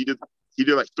friend that he did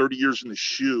like 30 years in the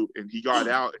SHU, and he got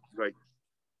out and like,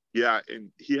 yeah, and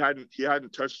he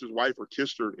hadn't touched his wife or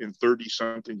kissed her in 30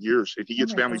 something years, and he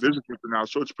gets family visits with her now,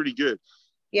 so it's pretty good.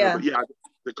 Yeah. But yeah,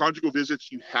 the conjugal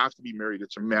visits, you have to be married.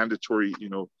 It's a mandatory, you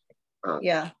know.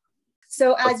 Yeah.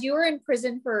 So as you were in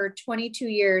prison for 22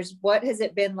 years, what has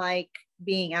it been like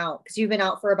being out? Because you've been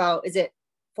out for about, is it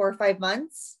 4 or 5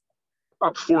 months?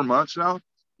 About 4 months now.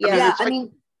 Yeah. I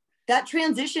mean, that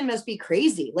transition must be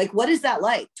crazy. Like, what is that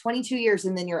like? 22 years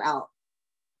and then you're out.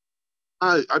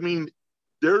 I mean,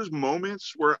 there's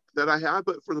moments that I have,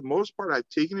 but for the most part, I've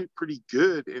taken it pretty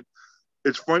good. And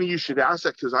it's funny you should ask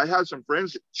that, because I had some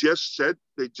friends that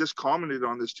they just commented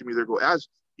on this to me. They go, "Az,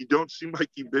 you don't seem like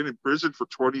you've been in prison for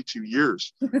 22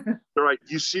 years. They're like,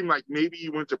 you seem like maybe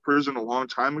you went to prison a long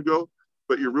time ago,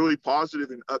 but you're really positive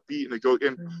and upbeat." And they go,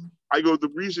 and I go,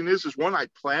 the reason is one, I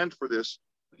planned for this.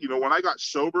 You know, when I got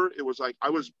sober, it was like I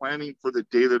was planning for the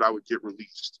day that I would get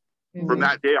released. Mm-hmm. From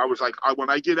that day, I was like, when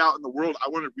I get out in the world, I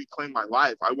want to reclaim my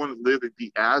life. I want to live and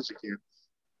be Az again.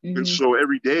 Mm-hmm. And so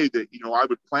every day that, you know, I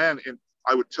would plan, and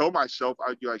I would tell myself,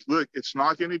 I'd be like, look, it's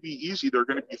not going to be easy. There are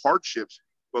going to be hardships.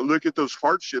 But look at those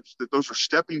hardships, that those are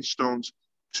stepping stones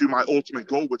to my ultimate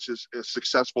goal, which is a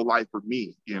successful life for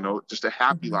me, you know, just a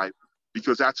happy life,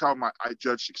 because that's how I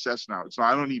judge success now. It's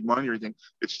not, I don't need money or anything.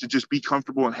 It's to just be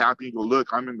comfortable and happy and go, look,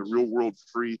 I'm in the real world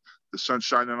free. The sun's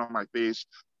shining on my face.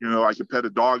 You know, I can pet a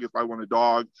dog if I want a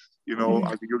dog. You know,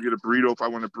 I can go get a burrito if I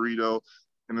want a burrito.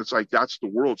 And it's like, that's the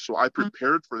world. So I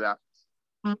prepared for that.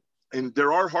 And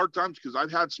there are hard times, because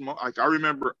I've had some, like, I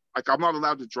remember, like, I'm not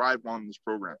allowed to drive on this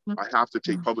program. I have to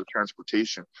take public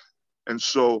transportation. And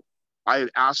so I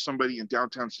had asked somebody in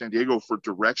downtown San Diego for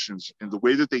directions, and the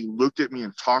way that they looked at me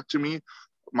and talked to me,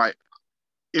 my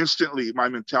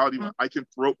mentality, I can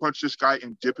throat punch this guy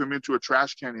and dip him into a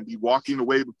trash can and be walking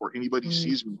away before anybody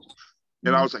sees me.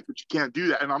 And I was like, but you can't do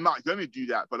that. And I'm not going to do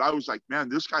that. But I was like, man,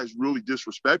 this guy's really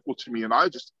disrespectful to me. And I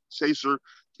just say, sir,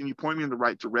 can you point me in the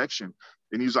right direction?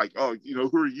 And he's like, oh, you know,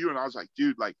 who are you? And I was like,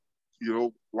 dude, like, you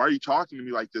know, why are you talking to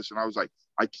me like this? And I was like,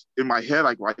 in my head,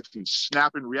 I can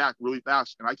snap and react really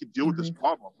fast, and I can deal with this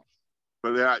problem.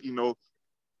 But you know,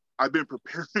 I've been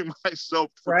preparing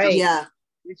myself for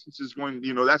instances when,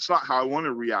 you know, that's not how I want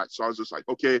to react. So I was just like,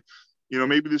 okay, you know,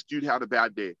 maybe this dude had a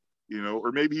bad day, you know,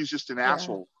 or maybe he's just an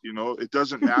asshole, you know, it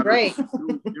doesn't matter. Right. It's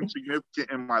really insignificant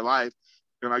in my life.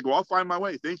 And I go, I'll find my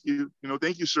way. Thank you. You know,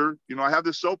 thank you, sir. You know, I have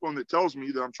this cell phone that tells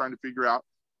me that I'm trying to figure out.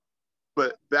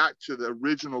 But back to the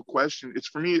original question, it's,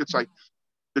 for me, it's like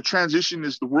the transition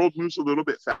is, the world moves a little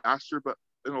bit faster, but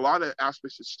in a lot of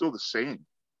aspects, it's still the same.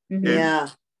 Yeah.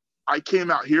 And I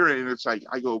came out here, and it's like,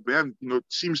 I go, man, you know, it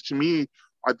seems to me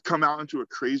I've come out into a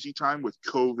crazy time with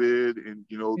COVID and,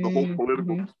 you know, the whole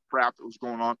political crap that was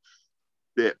going on,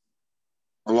 that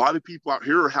a lot of people out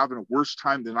here are having a worse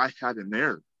time than I had in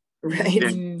there. Right.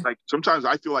 And like, sometimes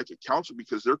I feel like a counselor,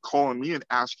 because they're calling me and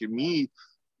asking me,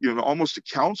 you know, almost to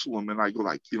counsel them. And I go,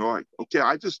 like, you know, like, okay,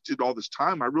 I just did all this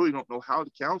time. I really don't know how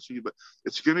to counsel you, but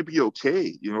it's going to be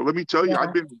okay. You know, let me tell you,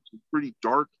 I've been in some pretty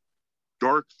dark,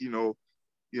 you know,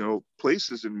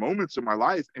 places and moments in my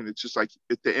life. And it's just like,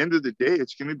 at the end of the day,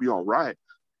 it's going to be all right.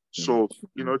 So,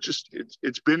 you know,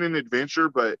 it's been an adventure,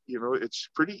 but, you know, it's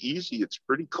pretty easy. It's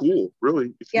pretty cool,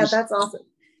 really. That's awesome.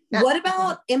 What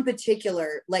about, in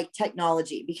particular, like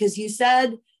technology? Because you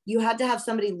said you had to have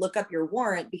somebody look up your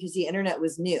warrant because the internet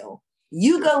was new.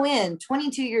 You go in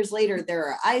 22 years later, there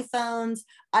are iPhones,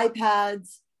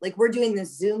 iPads, like we're doing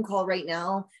this Zoom call right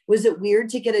now. Was it weird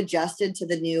to get adjusted to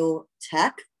the new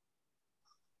tech?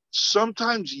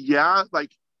 Sometimes, yeah.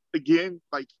 Like, again,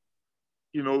 like,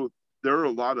 you know, there are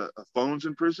a lot of phones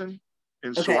in prison.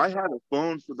 And so I had a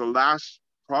phone for the last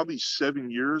probably 7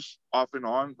 years off and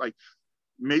on. Like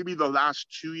maybe the last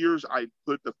 2 years I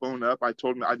put the phone up. I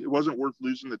told him it wasn't worth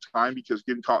losing the time because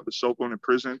getting caught with a cell phone in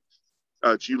prison,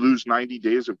 you lose 90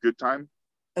 days of good time.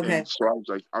 Okay. And so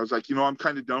I was like, you know, I'm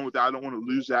kind of done with that. I don't want to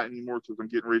lose that anymore because I'm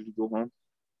getting ready to go home.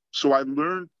 So I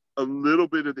learned a little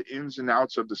bit of the ins and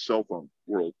outs of the cell phone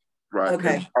world, right?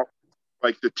 Okay.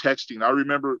 Like the texting. I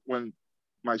remember when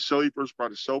my cellie first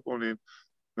brought a cell phone in,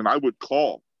 and I would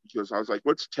call because I was like,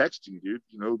 "What's texting, dude?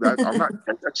 You know that I'm not.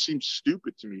 That seems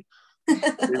stupid to me."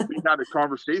 And we had a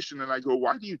conversation, and I go,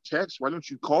 "Why do you text? Why don't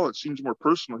you call? It seems more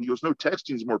personal." He goes, "No,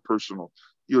 texting is more personal."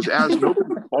 He goes, "As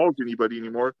nobody calls anybody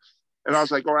anymore." And I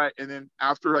was like, "All right." And then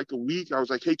after like a week, I was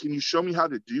like, "Hey, can you show me how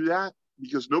to do that?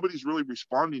 Because nobody's really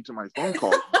responding to my phone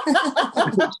calls."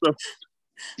 So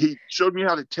he showed me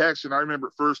how to text, and I remember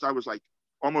at first I was like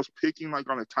almost picking like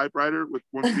on a typewriter with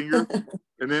one finger.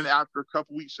 And then after a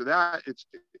couple weeks of that, it's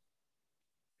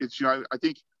you know, I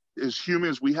think as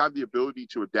humans we have the ability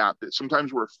to adapt. That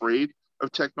sometimes we're afraid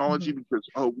of technology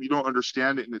because we don't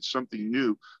understand it and it's something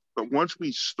new. But once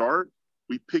we start,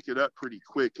 we pick it up pretty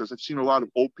quick because I've seen a lot of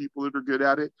old people that are good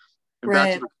at it. And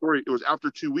back to the story, it was after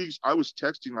 2 weeks, I was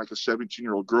texting like a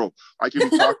 17-year-old girl. I can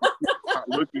be talking, not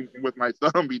looking with my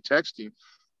thumb, be texting.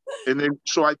 And then,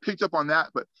 so I picked up on that,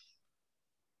 but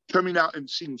coming out and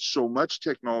seeing so much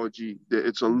technology that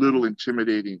it's a little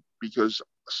intimidating because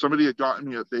somebody had gotten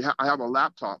me, I have a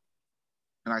laptop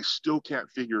and I still can't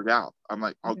figure it out. I'm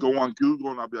like, I'll go on Google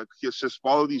and I'll be like, yes, just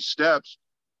follow these steps.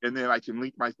 And then I can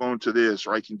link my phone to this,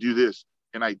 or I can do this.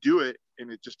 And I do it. And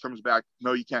it just comes back,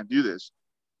 no, you can't do this.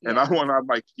 And I'm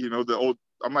like, you know,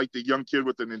 I'm like the young kid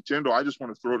with the Nintendo. I just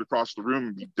want to throw it across the room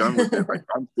and be done with it. Like,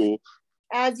 I'm cool.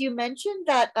 As you mentioned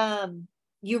that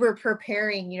you were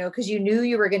preparing, you know, because you knew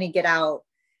you were going to get out.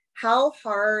 How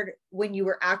hard when you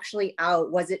were actually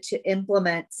out was it to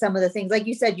implement some of the things? Like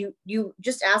you said, you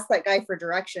just asked that guy for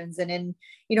directions, and in,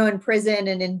 you know, in prison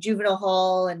and in juvenile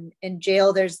hall and in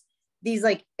jail, there's these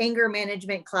like anger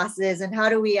management classes and how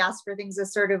do we ask for things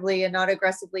assertively and not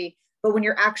aggressively. But when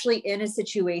you're actually in a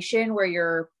situation where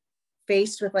you're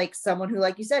faced with like someone who,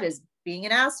 like you said, is being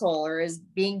an asshole or is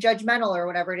being judgmental or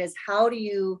whatever it is, how do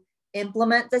you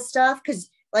implement this stuff? Because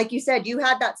like you said, you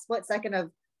had that split second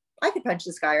of, I could punch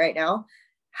this guy right now.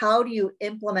 How do you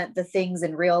implement the things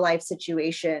in real life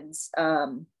situations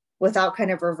without kind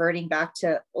of reverting back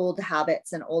to old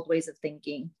habits and old ways of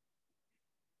thinking?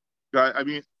 I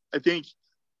mean, I think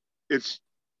it's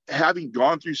having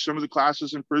gone through some of the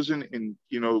classes in prison and,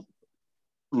 you know,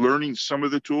 learning some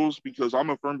of the tools, because I'm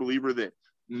a firm believer that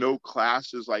no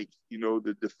class is like, you know,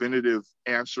 the definitive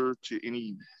answer to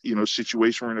any, you know,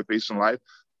 situation we're going to face in life.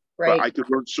 Right. But I could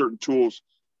learn certain tools.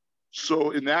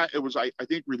 So in that, it was, I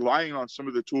think, relying on some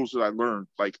of the tools that I learned.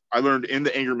 Like I learned in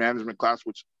the anger management class,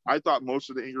 which I thought most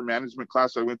of the anger management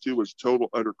class I went to was total,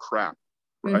 utter crap.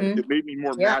 Right. It made me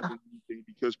more mad than anything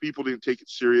because people didn't take it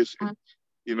serious. And,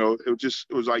 you know, it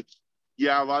was like,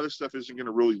 yeah, a lot of stuff isn't going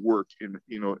to really work in,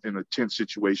 you know, in a tense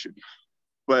situation.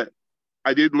 But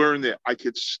I did learn that I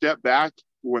could step back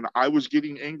when I was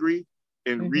getting angry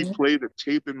and replay the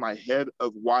tape in my head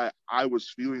of why I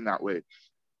was feeling that way.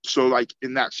 So like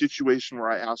in that situation where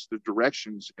I asked the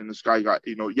directions and this guy got,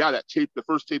 you know, that tape, the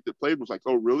first tape that played was like,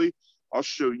 oh, really? I'll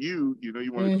show you, you know,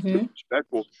 you want to be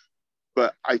respectful.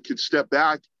 But I could step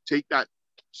back, take that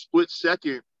split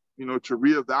second, you know, to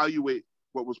reevaluate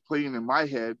what was playing in my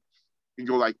head and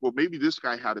go like, well, maybe this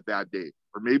guy had a bad day,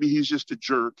 or maybe he's just a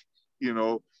jerk, you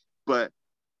know, but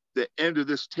the end of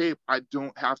this tape, I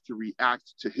don't have to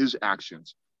react to his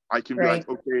actions. I can be like,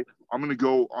 okay, I'm going to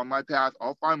go on my path.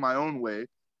 I'll find my own way,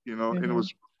 you know. And it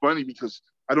was funny because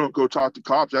I don't go talk to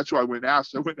cops. That's why I went and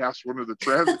asked. I went and asked one of the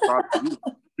transit cops. He was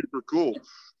super cool.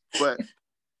 But,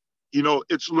 you know,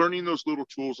 it's learning those little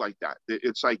tools like that.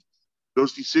 It's like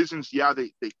those decisions,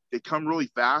 they come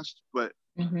really fast, but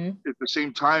at the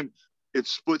same time,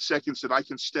 it's split seconds that I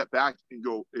can step back and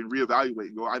go and reevaluate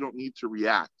and go, I don't need to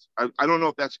react. I don't know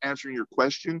if that's answering your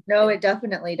question. No, it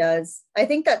definitely does. I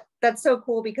think that's so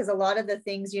cool because a lot of the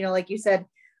things, you know, like you said,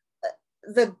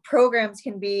 the programs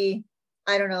can be,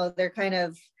 I don't know, they're kind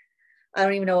of, I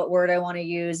don't even know what word I want to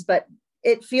use, but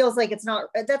it feels like that's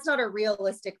not a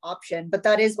realistic option. But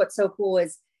that is what's so cool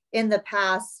is in the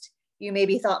past, you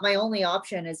maybe thought my only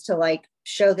option is to like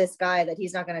show this guy that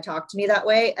he's not going to talk to me that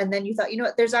way. And then you thought, you know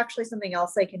what, there's actually something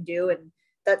else I can do. And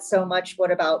that's so much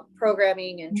what about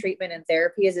programming and treatment and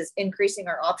therapy is increasing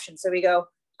our options. So we go,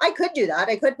 I could do that.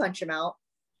 I could punch him out,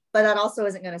 but that also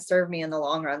isn't going to serve me in the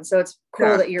long run. So it's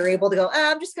cool that you're able to go,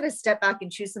 I'm just going to step back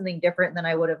and choose something different than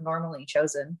I would have normally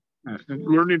chosen. And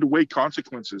learning to weigh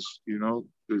consequences,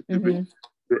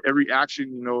 every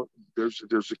action,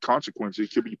 there's a consequence.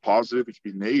 It could be positive, it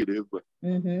could be negative, but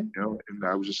and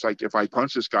I was just like, if I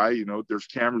punch this guy, there's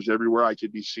cameras everywhere. I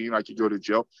could be seen. I could go to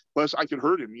jail. Plus, I could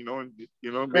hurt him.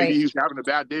 Maybe he's having a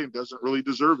bad day and doesn't really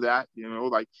deserve that.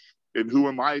 And who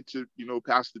am I to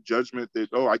pass the judgment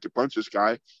that I could punch this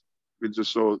guy? It's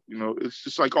just so it's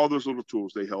just like all those little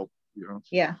tools, they help.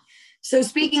 Yeah. So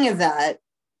speaking of that,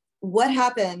 what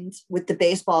happened with the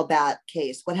baseball bat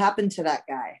case? What happened to that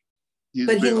guy? He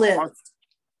lived.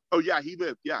 Oh yeah, he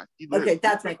lived. Yeah, he lived. Okay,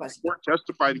 that's my question. Court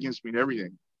testified against me and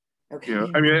everything. Okay.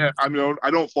 I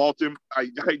don't fault him. I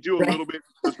do a little bit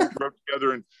because we grew up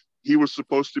together, and he was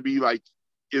supposed to be like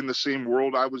in the same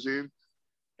world I was in,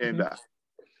 and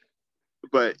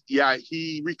but yeah,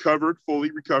 he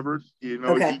fully recovered. He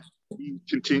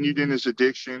continued in his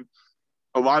addiction.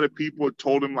 A lot of people had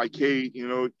told him like, hey,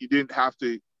 you didn't have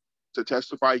to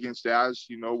testify against Az,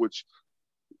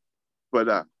 but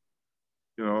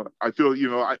I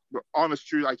feel, honest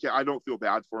truth, I don't feel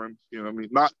bad for him.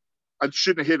 I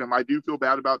shouldn't have hit him. I do feel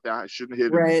bad about that. I shouldn't have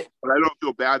hit him. Right. But I don't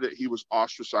feel bad that he was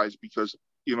ostracized because,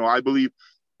 I believe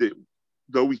that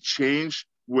though we change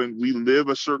when we live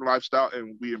a certain lifestyle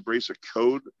and we embrace a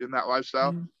code in that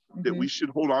lifestyle, that we should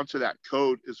hold on to that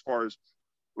code as far as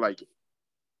like,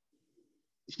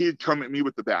 he had come at me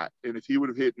with the bat. And if he would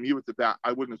have hit me with the bat,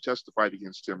 I wouldn't have testified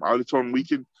against him. I would have told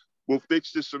him we'll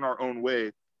fix this in our own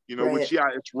way. Which,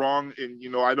 it's wrong.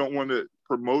 And, I don't want to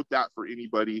promote that for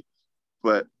anybody,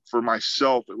 but for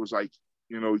myself, it was like,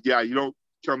 you don't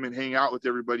come and hang out with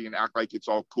everybody and act like it's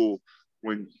all cool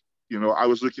when, I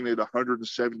was looking at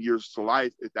 107 years to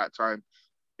life at that time.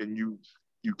 And you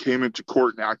came into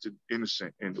court and acted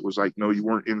innocent. And it was like, no, you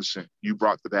weren't innocent. You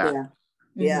brought the bat.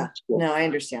 Yeah. No, I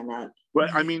understand that.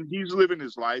 But I mean, he's living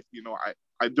his life.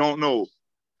 I don't know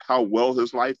how well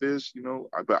his life is,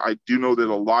 but I do know that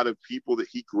a lot of people that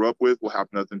he grew up with will have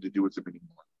nothing to do with him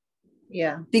anymore.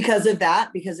 Yeah. Because of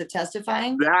that, because of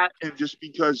testifying? That, and just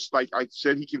because, like I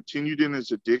said, he continued in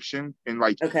his addiction, and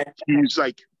like, he's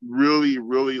like really,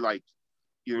 really like,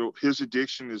 his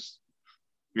addiction is,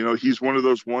 he's one of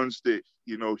those ones that,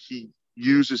 he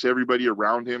uses everybody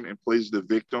around him and plays the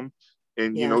victim.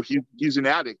 And, he's an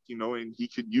addict, and he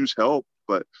could use help,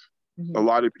 but a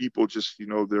lot of people just,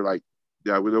 they're like,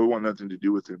 yeah, we don't want nothing to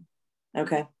do with him.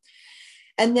 Okay.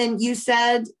 And then you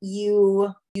said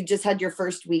you just had your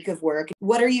first week of work.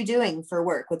 What are you doing for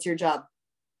work? What's your job?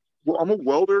 Well, I'm a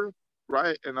welder,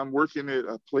 right? And I'm working at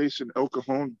a place in El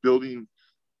Cajon building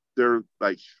their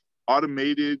like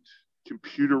automated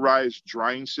computerized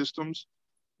drying systems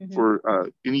for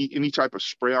any type of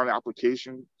spray on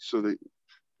application. And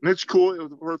it's cool.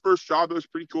 For our first job, it was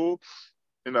pretty cool.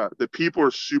 And the people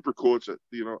are super cool. It's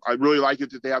I really like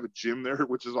it that they have a gym there,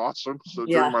 which is awesome. So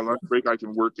during my lunch break, I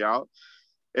can work out.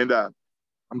 And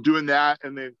I'm doing that.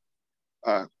 And then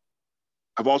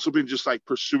I've also been just like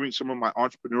pursuing some of my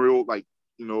entrepreneurial, like,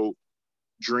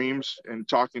 dreams and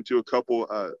talking to a couple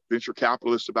venture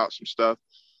capitalists about some stuff.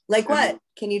 Like what?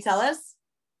 Can you tell us?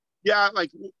 Yeah, like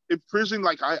in prison,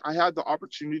 like I had the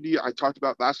opportunity I talked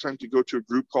about last time to go to a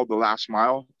group called The Last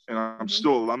Mile, and I'm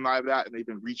still alumni of that, and they've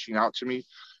been reaching out to me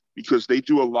because they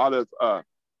do a lot of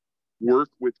work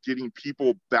with getting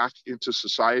people back into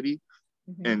society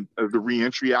and the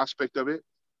reentry aspect of it.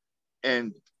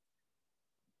 And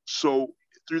so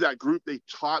through that group, they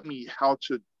taught me how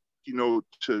to,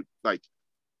 to like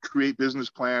create business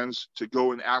plans, to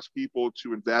go and ask people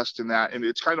to invest in that. And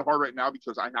it's kind of hard right now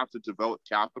because I have to develop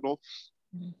capital.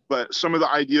 But some of the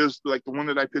ideas, like the one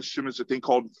that I pitched him, is a thing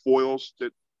called foils,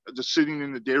 that just sitting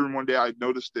in the day room one day, I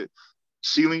noticed that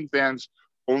ceiling fans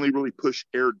only really push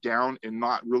air down and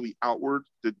not really outward.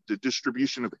 The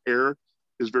distribution of air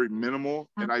is very minimal.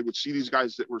 And I would see these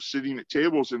guys that were sitting at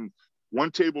tables, and one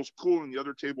table's cool and the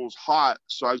other table's hot.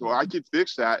 So I go, I could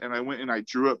fix that. And I went and I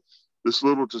drew up this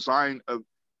little design of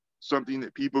something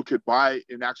that people could buy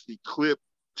and actually clip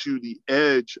to the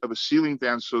edge of a ceiling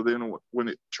fan. So then when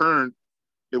it turned,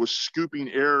 it was scooping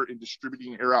air and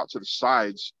distributing air out to the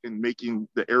sides and making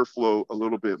the airflow a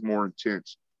little bit more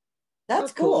intense.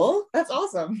 That's cool. That's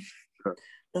awesome.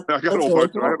 I got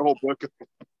a whole book.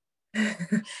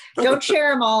 Don't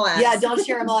share them all. Yeah, don't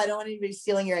share them all. I don't want anybody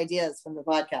stealing your ideas from the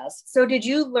podcast. So did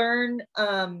you learn,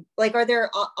 are there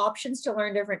options to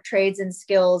learn different trades and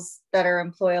skills that are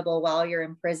employable while you're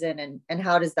in prison? And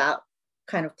how does that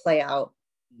kind of play out?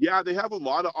 Yeah, they have a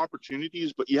lot of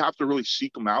opportunities, but you have to really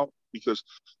seek them out because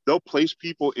they'll place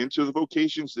people into the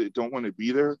vocations that don't want to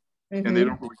be there and they Mm-hmm.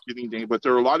 don't really get anything. But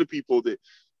there are a lot of people that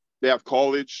they have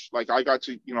college. Like I got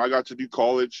to do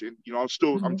college, and I'm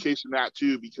Mm-hmm. chasing that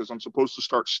too because I'm supposed to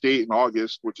start state in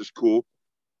August, which is cool.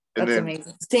 And That's then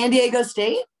amazing. San Diego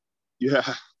State?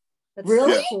 yeah, That's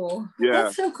Really? so cool. yeah.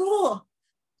 That's so cool.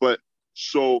 But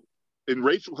so and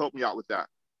Rachel helped me out with that.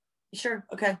 Sure.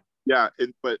 Okay. Yeah,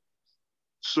 but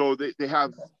so they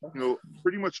have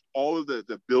pretty much all of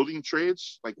the building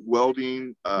trades like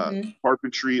welding, Mm-hmm.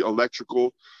 carpentry,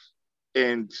 electrical,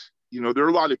 and there are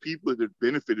a lot of people that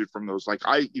benefited from those. Like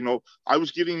I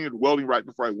was getting into welding right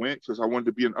before I went because I wanted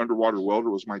to be an underwater welder.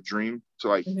 It was my dream. So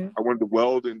like Mm-hmm. I wanted to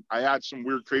weld, and I had some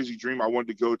weird crazy dream. I wanted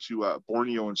to go to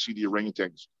Borneo and see the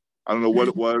orangutans. I don't know what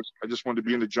it was. I just wanted to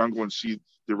be in the jungle and see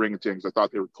the orangutans. I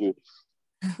thought they were cool.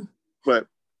 But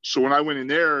so when I went in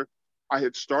there, I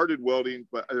had started welding,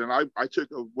 but then I took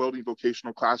a welding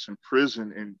vocational class in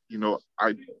prison, and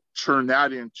I turned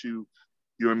that into,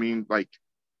 like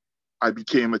I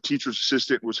became a teacher's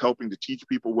assistant, was helping to teach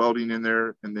people welding in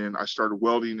there, and then I started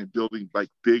welding and building like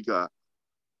big,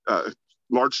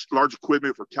 large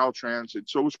equipment for Caltrans, and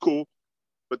so it was cool.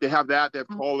 But they have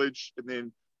college, and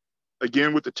then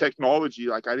again with the technology,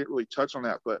 like I didn't really touch on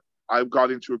that, but I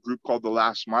got into a group called The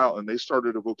Last Mile, and they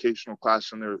started a vocational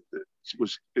class in there.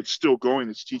 It's still going.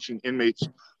 It's teaching inmates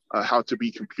how to be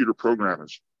computer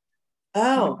programmers.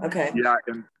 Oh, okay. Yeah,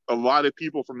 and a lot of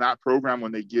people from that program,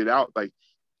 when they get out, like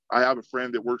I have a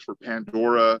friend that works for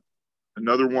Pandora,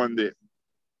 another one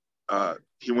that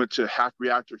he went to Hack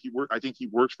Reactor. I think he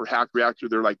works for Hack Reactor.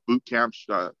 They're like boot camps,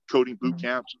 coding boot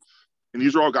camps, and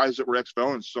these are all guys that were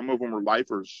ex-felons. Some of them are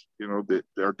lifers, that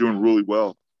are doing really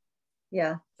well.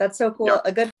 Yeah, that's so cool.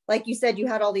 Yeah. Like you said, you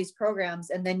had all these programs,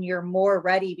 and then you're more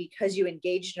ready because you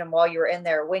engaged them while you were in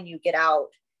there when you get out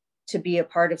to be a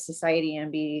part of society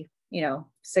and be,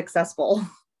 successful.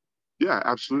 Yeah,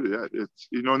 absolutely. Yeah. It's,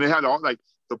 and they had all like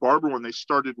the barber one. They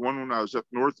started one when I was up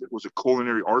north. It was a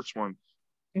culinary arts one.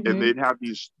 Mm-hmm. And they'd have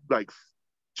these like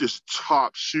just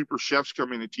top super chefs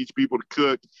come in and teach people to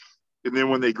cook. And then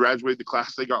when they graduated the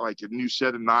class, they got like a new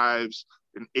set of knives,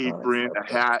 an apron, a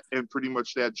hat, and pretty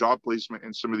much they had job placement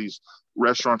in some of these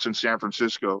restaurants in San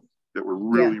Francisco that were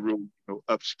really, really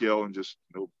upscale and just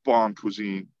bomb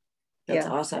cuisine. That's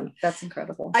awesome. That's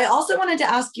incredible. I also wanted to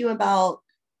ask you about,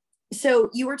 so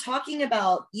you were talking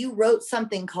about, you wrote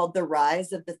something called The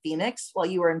Rise of the Phoenix while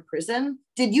you were in prison.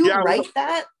 Did you write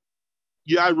that?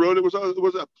 Yeah, I wrote it. It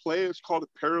was a play. It's called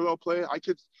a parallel play. I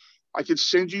could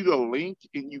send you the link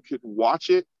and you could watch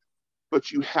it,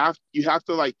 but you have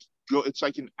to like go. It's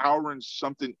like an hour and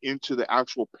something into the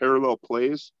actual parallel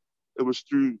plays. It was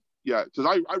through because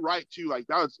I write too. Like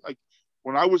that was like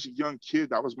when I was a young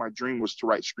kid, that was my dream, was to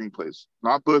write screenplays,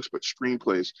 not books but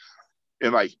screenplays.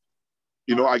 And like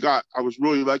I was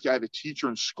really lucky. I had a teacher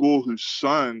in school whose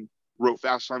son wrote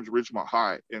Fast Times at Ridgemont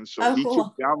High, and so he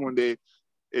took me down one day.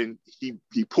 And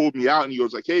he pulled me out and he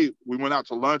goes like, hey, we went out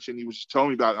to lunch and he was just telling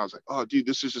me about it. And I was like, oh, dude,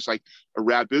 this is just like a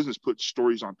rad business, put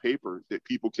stories on paper that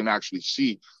people can actually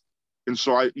see. And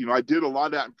so I did a lot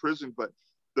of that in prison. But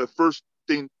the first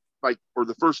thing,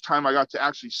 the first time I got to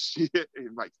actually see it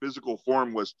in like physical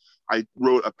form was I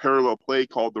wrote a parallel play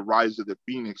called The Rise of the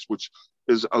Phoenix, which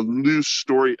is a loose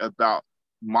story about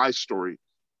my story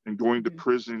and going to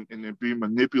prison and then being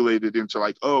manipulated into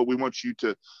like, oh, we want you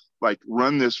to like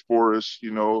run this for us,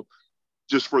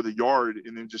 just for the yard,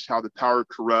 and then just how the power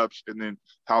corrupts, and then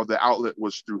how the outlet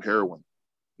was through heroin.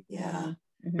 Yeah.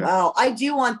 Mm-hmm. Wow. I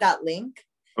do want that link.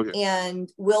 Okay.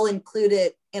 And we'll include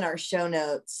it in our show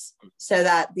notes so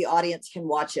that the audience can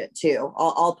watch it too.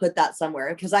 I'll put that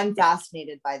somewhere because I'm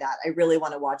fascinated by that. I really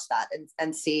want to watch that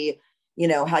and see,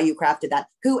 how you crafted that.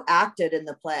 Who acted in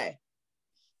the play?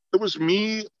 It was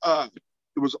me.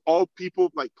 It was all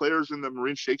people like players in the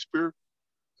Marin Shakespeare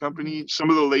Company.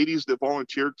 Some of the ladies that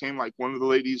volunteered came, like one of the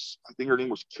ladies, I think her name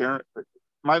was Karen,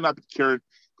 might not be Karen,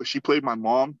 but she played my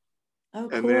mom. Oh,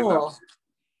 and cool.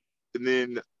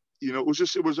 Then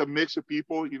it was a mix of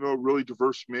people, a really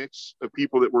diverse mix of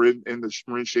people that were in the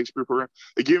Marin Shakespeare program.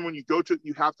 Again, when you go to it,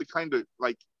 you have to kind of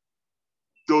like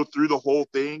go through the whole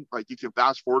thing. Like you can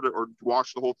fast forward it or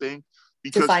watch the whole thing.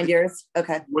 Because to find yours.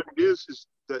 Okay. What it is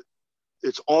that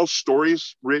it's all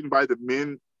stories written by the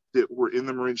men that were in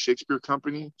the Marin Shakespeare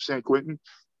Company, San Quentin,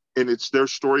 and it's their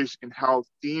stories and how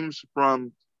themes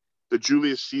from the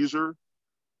Julius Caesar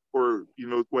or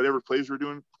whatever plays we're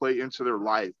doing play into their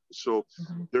life. So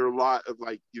there are a lot of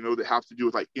like that have to do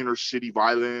with like inner city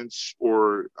violence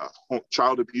or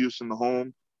child abuse in the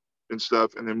home and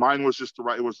stuff. And then mine was just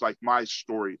it was like my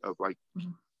story of like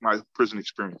my prison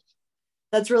experience.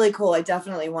 That's really cool. I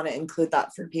definitely want to include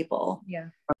that for people. Yeah.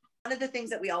 One of the things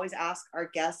that we always ask our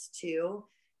guests too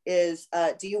is,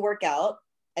 do you work out?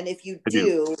 And if you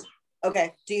do,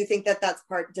 okay, do you think that that's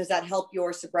does that help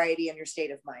your sobriety and your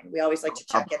state of mind? We always like to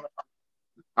check in with that.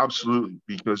 Absolutely,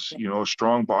 because a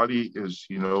strong body is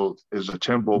a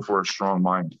temple for a strong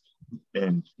mind.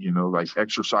 And like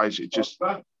exercise, it just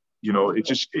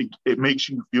it makes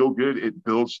you feel good. It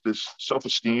builds this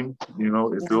self-esteem,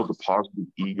 it builds a positive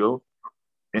ego.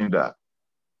 And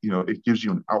it gives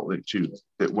you an outlet too,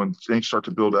 that when things start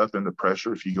to build up and the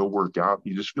pressure, if you go work out,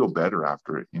 you just feel better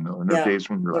after it, and there are days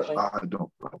when you're like, I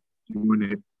don't like doing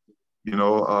it,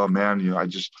 man,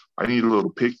 I need a little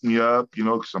pick me up,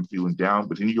 because I'm feeling down.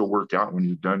 But then you go work out, and when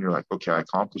you're done, you're like, okay, I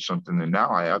accomplished something, and now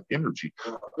I have energy.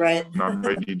 Right. And I'm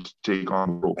ready to take on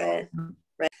the role. Right.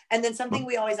 Right. And then something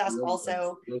we always ask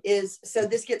also is, so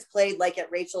this gets played like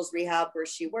at Rachel's rehab where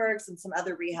she works and some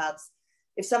other rehabs.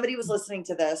 If somebody was listening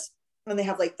to this and they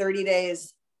have like 30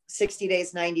 days, 60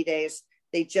 days, 90 days,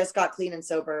 they just got clean and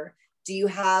sober, do you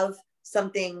have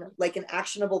something like an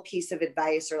actionable piece of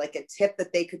advice or like a tip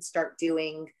that they could start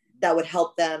doing that would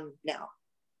help them now?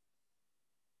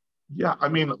 Yeah, I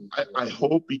mean, I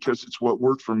hope, because it's what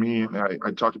worked for me. And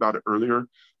I talked about it earlier,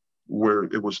 where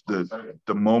it was the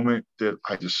moment that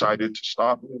I decided to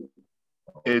stop.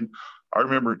 And I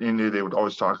remember in India, they would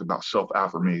always talk about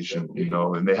self-affirmation,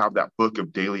 and they have that book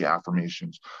of daily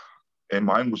affirmations. And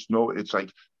mine was it's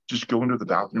like, just go into the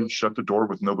bathroom, shut the door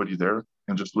with nobody there,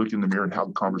 and just look in the mirror and have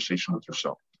a conversation with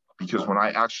yourself. Because when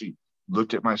I actually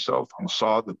looked at myself and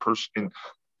saw the person,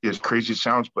 as crazy as it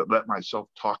sounds, but let myself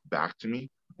talk back to me,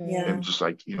 and just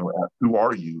like, who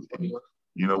are you? And,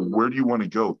 where do you want to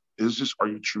go? Are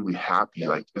you truly happy?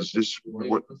 Like, is this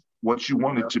what you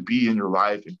wanted to be in your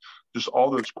life? And just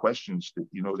all those questions that,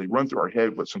 they run through our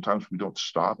head, but sometimes we don't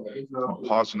stop and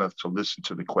pause enough to listen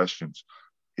to the questions.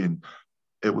 And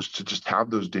it was to just have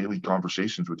those daily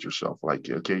conversations with yourself, like,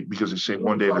 okay, because they say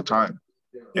one day at a time.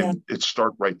 And it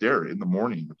starts right there in the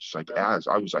morning. It's like,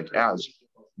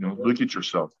 look at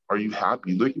yourself. Are you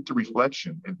happy? Look at the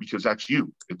reflection. And because that's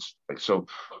you. It's like, so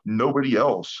nobody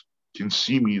else can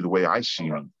see me the way I see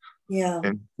me. Yeah.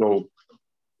 And so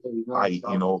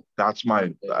that's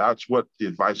what the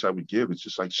advice I would give. It's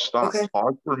just like, stop,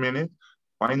 pause for a minute,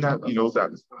 find that,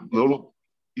 that little,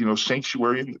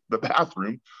 sanctuary in the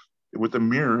bathroom with a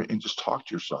mirror, and just talk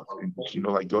to yourself, and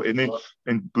like go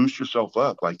and boost yourself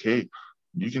up, like, hey,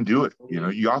 you can do it,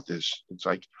 you got this. It's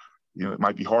like, it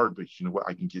might be hard, but you know what,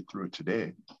 I can get through it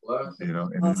today. And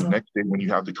then the next day when you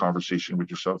have the conversation with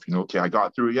yourself, okay, I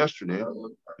got through it yesterday,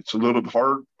 it's a little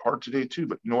hard today too,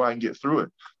 but I can get through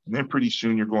it. And then pretty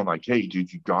soon you're going like, hey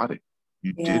dude, you got it,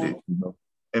 you did it.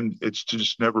 And it's to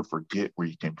just never forget where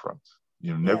you came from.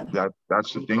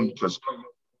 That's the thing, because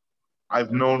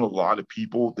I've known a lot of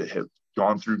people that have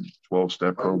gone through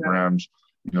 12-step programs,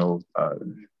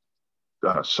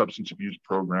 substance abuse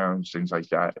programs, things like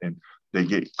that, and they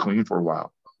get clean for a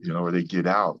while, or they get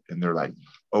out and they're like,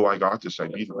 oh, I got this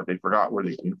idea, but they forgot where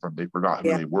they came from. They forgot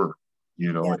who they were,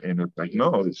 and it's like,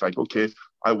 no, it's like, okay,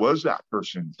 I was that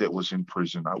person that was in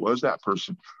prison. I was that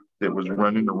person that was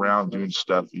running around doing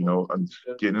stuff, and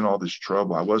getting in all this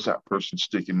trouble. I was that person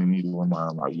sticking the needle in my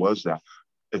arm. I was that.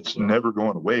 It's never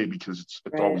going away, because it's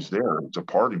always there. It's a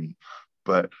part of me,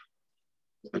 but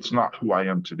it's not who I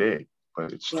am today,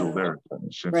 but it's still there.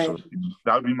 So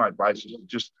that would be my advice, is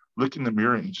just look in the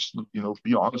mirror and just,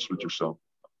 be honest with yourself,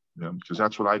 because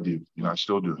that's what I do. I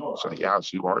still do. It's like,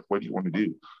 so what do you want to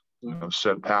do?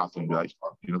 Set a path and be like,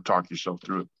 talk yourself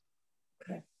through it.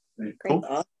 Okay. Great.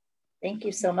 Cool. Thank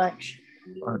you so much.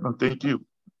 All right, no, thank you.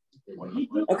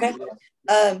 Okay.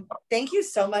 Thank you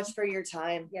so much for your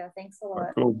time. Yeah, thanks a lot.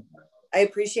 Cool. I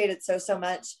appreciate it so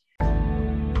much.